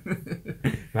 exactly. Yeah.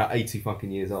 About 80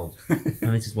 fucking years old.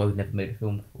 And this is why we've never made a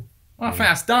film before. Well, I think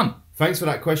that's done. Thanks for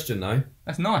that question, though.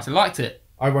 That's nice. I liked it.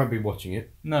 I won't be watching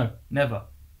it. No, never.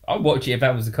 I'd watch it if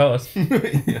that was the cast. Yeah,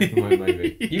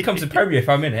 maybe. You come to premiere if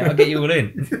I'm in it. I'll get you all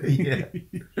in. Yeah.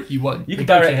 You won't. You could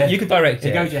direct. You could direct it.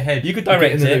 It goes your head. You could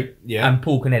direct it. Yeah. And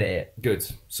Paul can edit it. Good.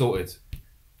 Sorted.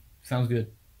 Sounds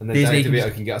good. And then Danny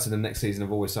DeVito can get us in the next season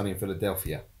of Always Sunny in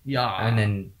Philadelphia. Yeah. And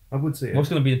then I would see it. What's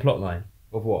going to be the plot line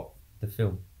of what? The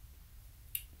film.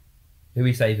 Who are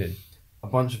we saving? A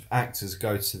bunch of actors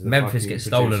go to the Memphis gets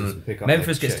stolen.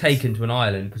 Memphis gets checks. taken to an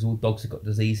island because all dogs have got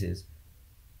diseases.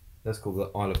 That's called the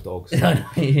Isle of Dogs.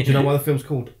 Do you know why the film's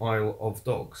called Isle of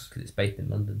Dogs? Because it's based in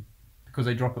London. Because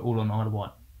they drop it all on Isle of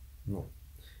Wight. No,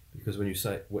 because when you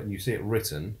see it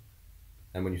written,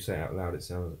 and when you say it out loud, it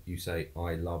sounds you say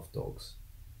 "I love dogs."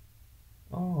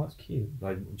 Oh, that's cute.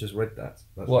 I just read that.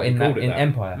 That's what in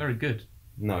Empire? Very good.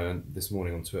 No, and this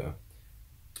morning on Twitter.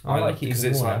 I like it because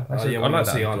it's like I like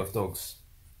to see I love dogs.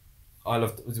 I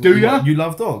love. Do you? You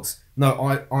love dogs? No,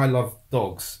 I love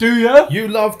dogs. Do you? You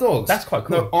love dogs? That's quite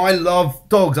cool. No, I love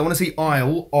dogs. I want to see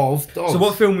Isle of Dogs. So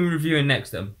what film are we reviewing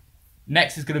next then?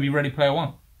 Next is going to be Ready Player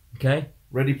One. Okay.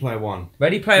 Ready Player One.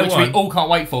 Ready Player One. Which we all can't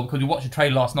wait for because we watched the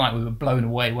trailer last night. We were blown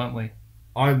away, weren't we?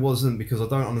 I wasn't because I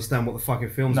don't understand what the fucking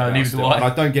film's about. No, neither do I. And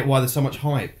I don't get why there's so much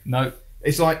hype. No.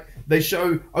 It's like they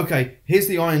show, okay, here's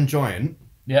the Iron Giant.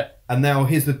 Yeah. And now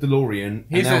here's the DeLorean.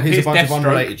 Here's a bunch of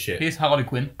unrelated shit. Here's Harley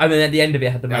Quinn. And then at the end of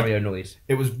it had the Mario noise.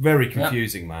 It was very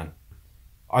confusing, man.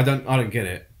 I don't get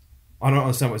it. I don't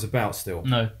understand what it's about still.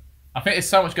 No. I think there's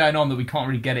so much going on that we can't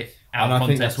really get it out of context. And I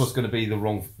think that's what's going to be the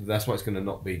wrong. That's why it's going to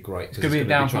not be great. It's going to be a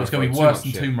downfall. It's going to be worse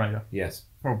than Tomb Raider. Yes.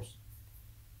 Probs.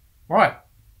 Right.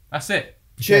 That's it.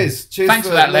 Cheers. Cheers. Thanks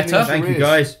for that letter. Thank you,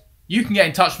 guys. You can get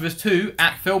in touch with us too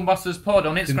at FilmBusters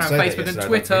on Instagram, Facebook, and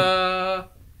Twitter.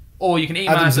 Or you can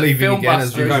email us at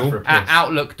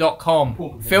filmbusters@outlook.com.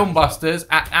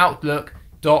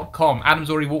 Filmbusters@outlook.com. Adam's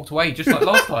already walked away, just like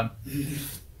last time.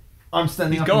 I'm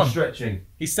standing up and stretching.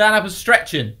 He's standing up and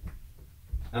stretching.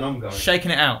 And I'm going.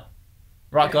 Shaking it out.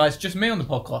 Right, guys, just me on the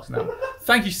podcast now.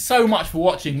 Thank you so much for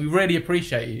watching. We really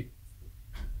appreciate you.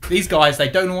 These guys, they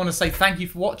don't want to say thank you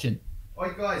for watching. Oi,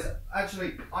 guys,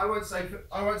 actually, I won't say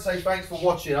thanks for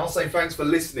watching. I'll say thanks for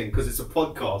listening because it's a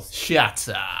podcast. Shut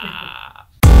up.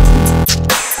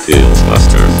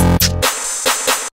 FilmBusters.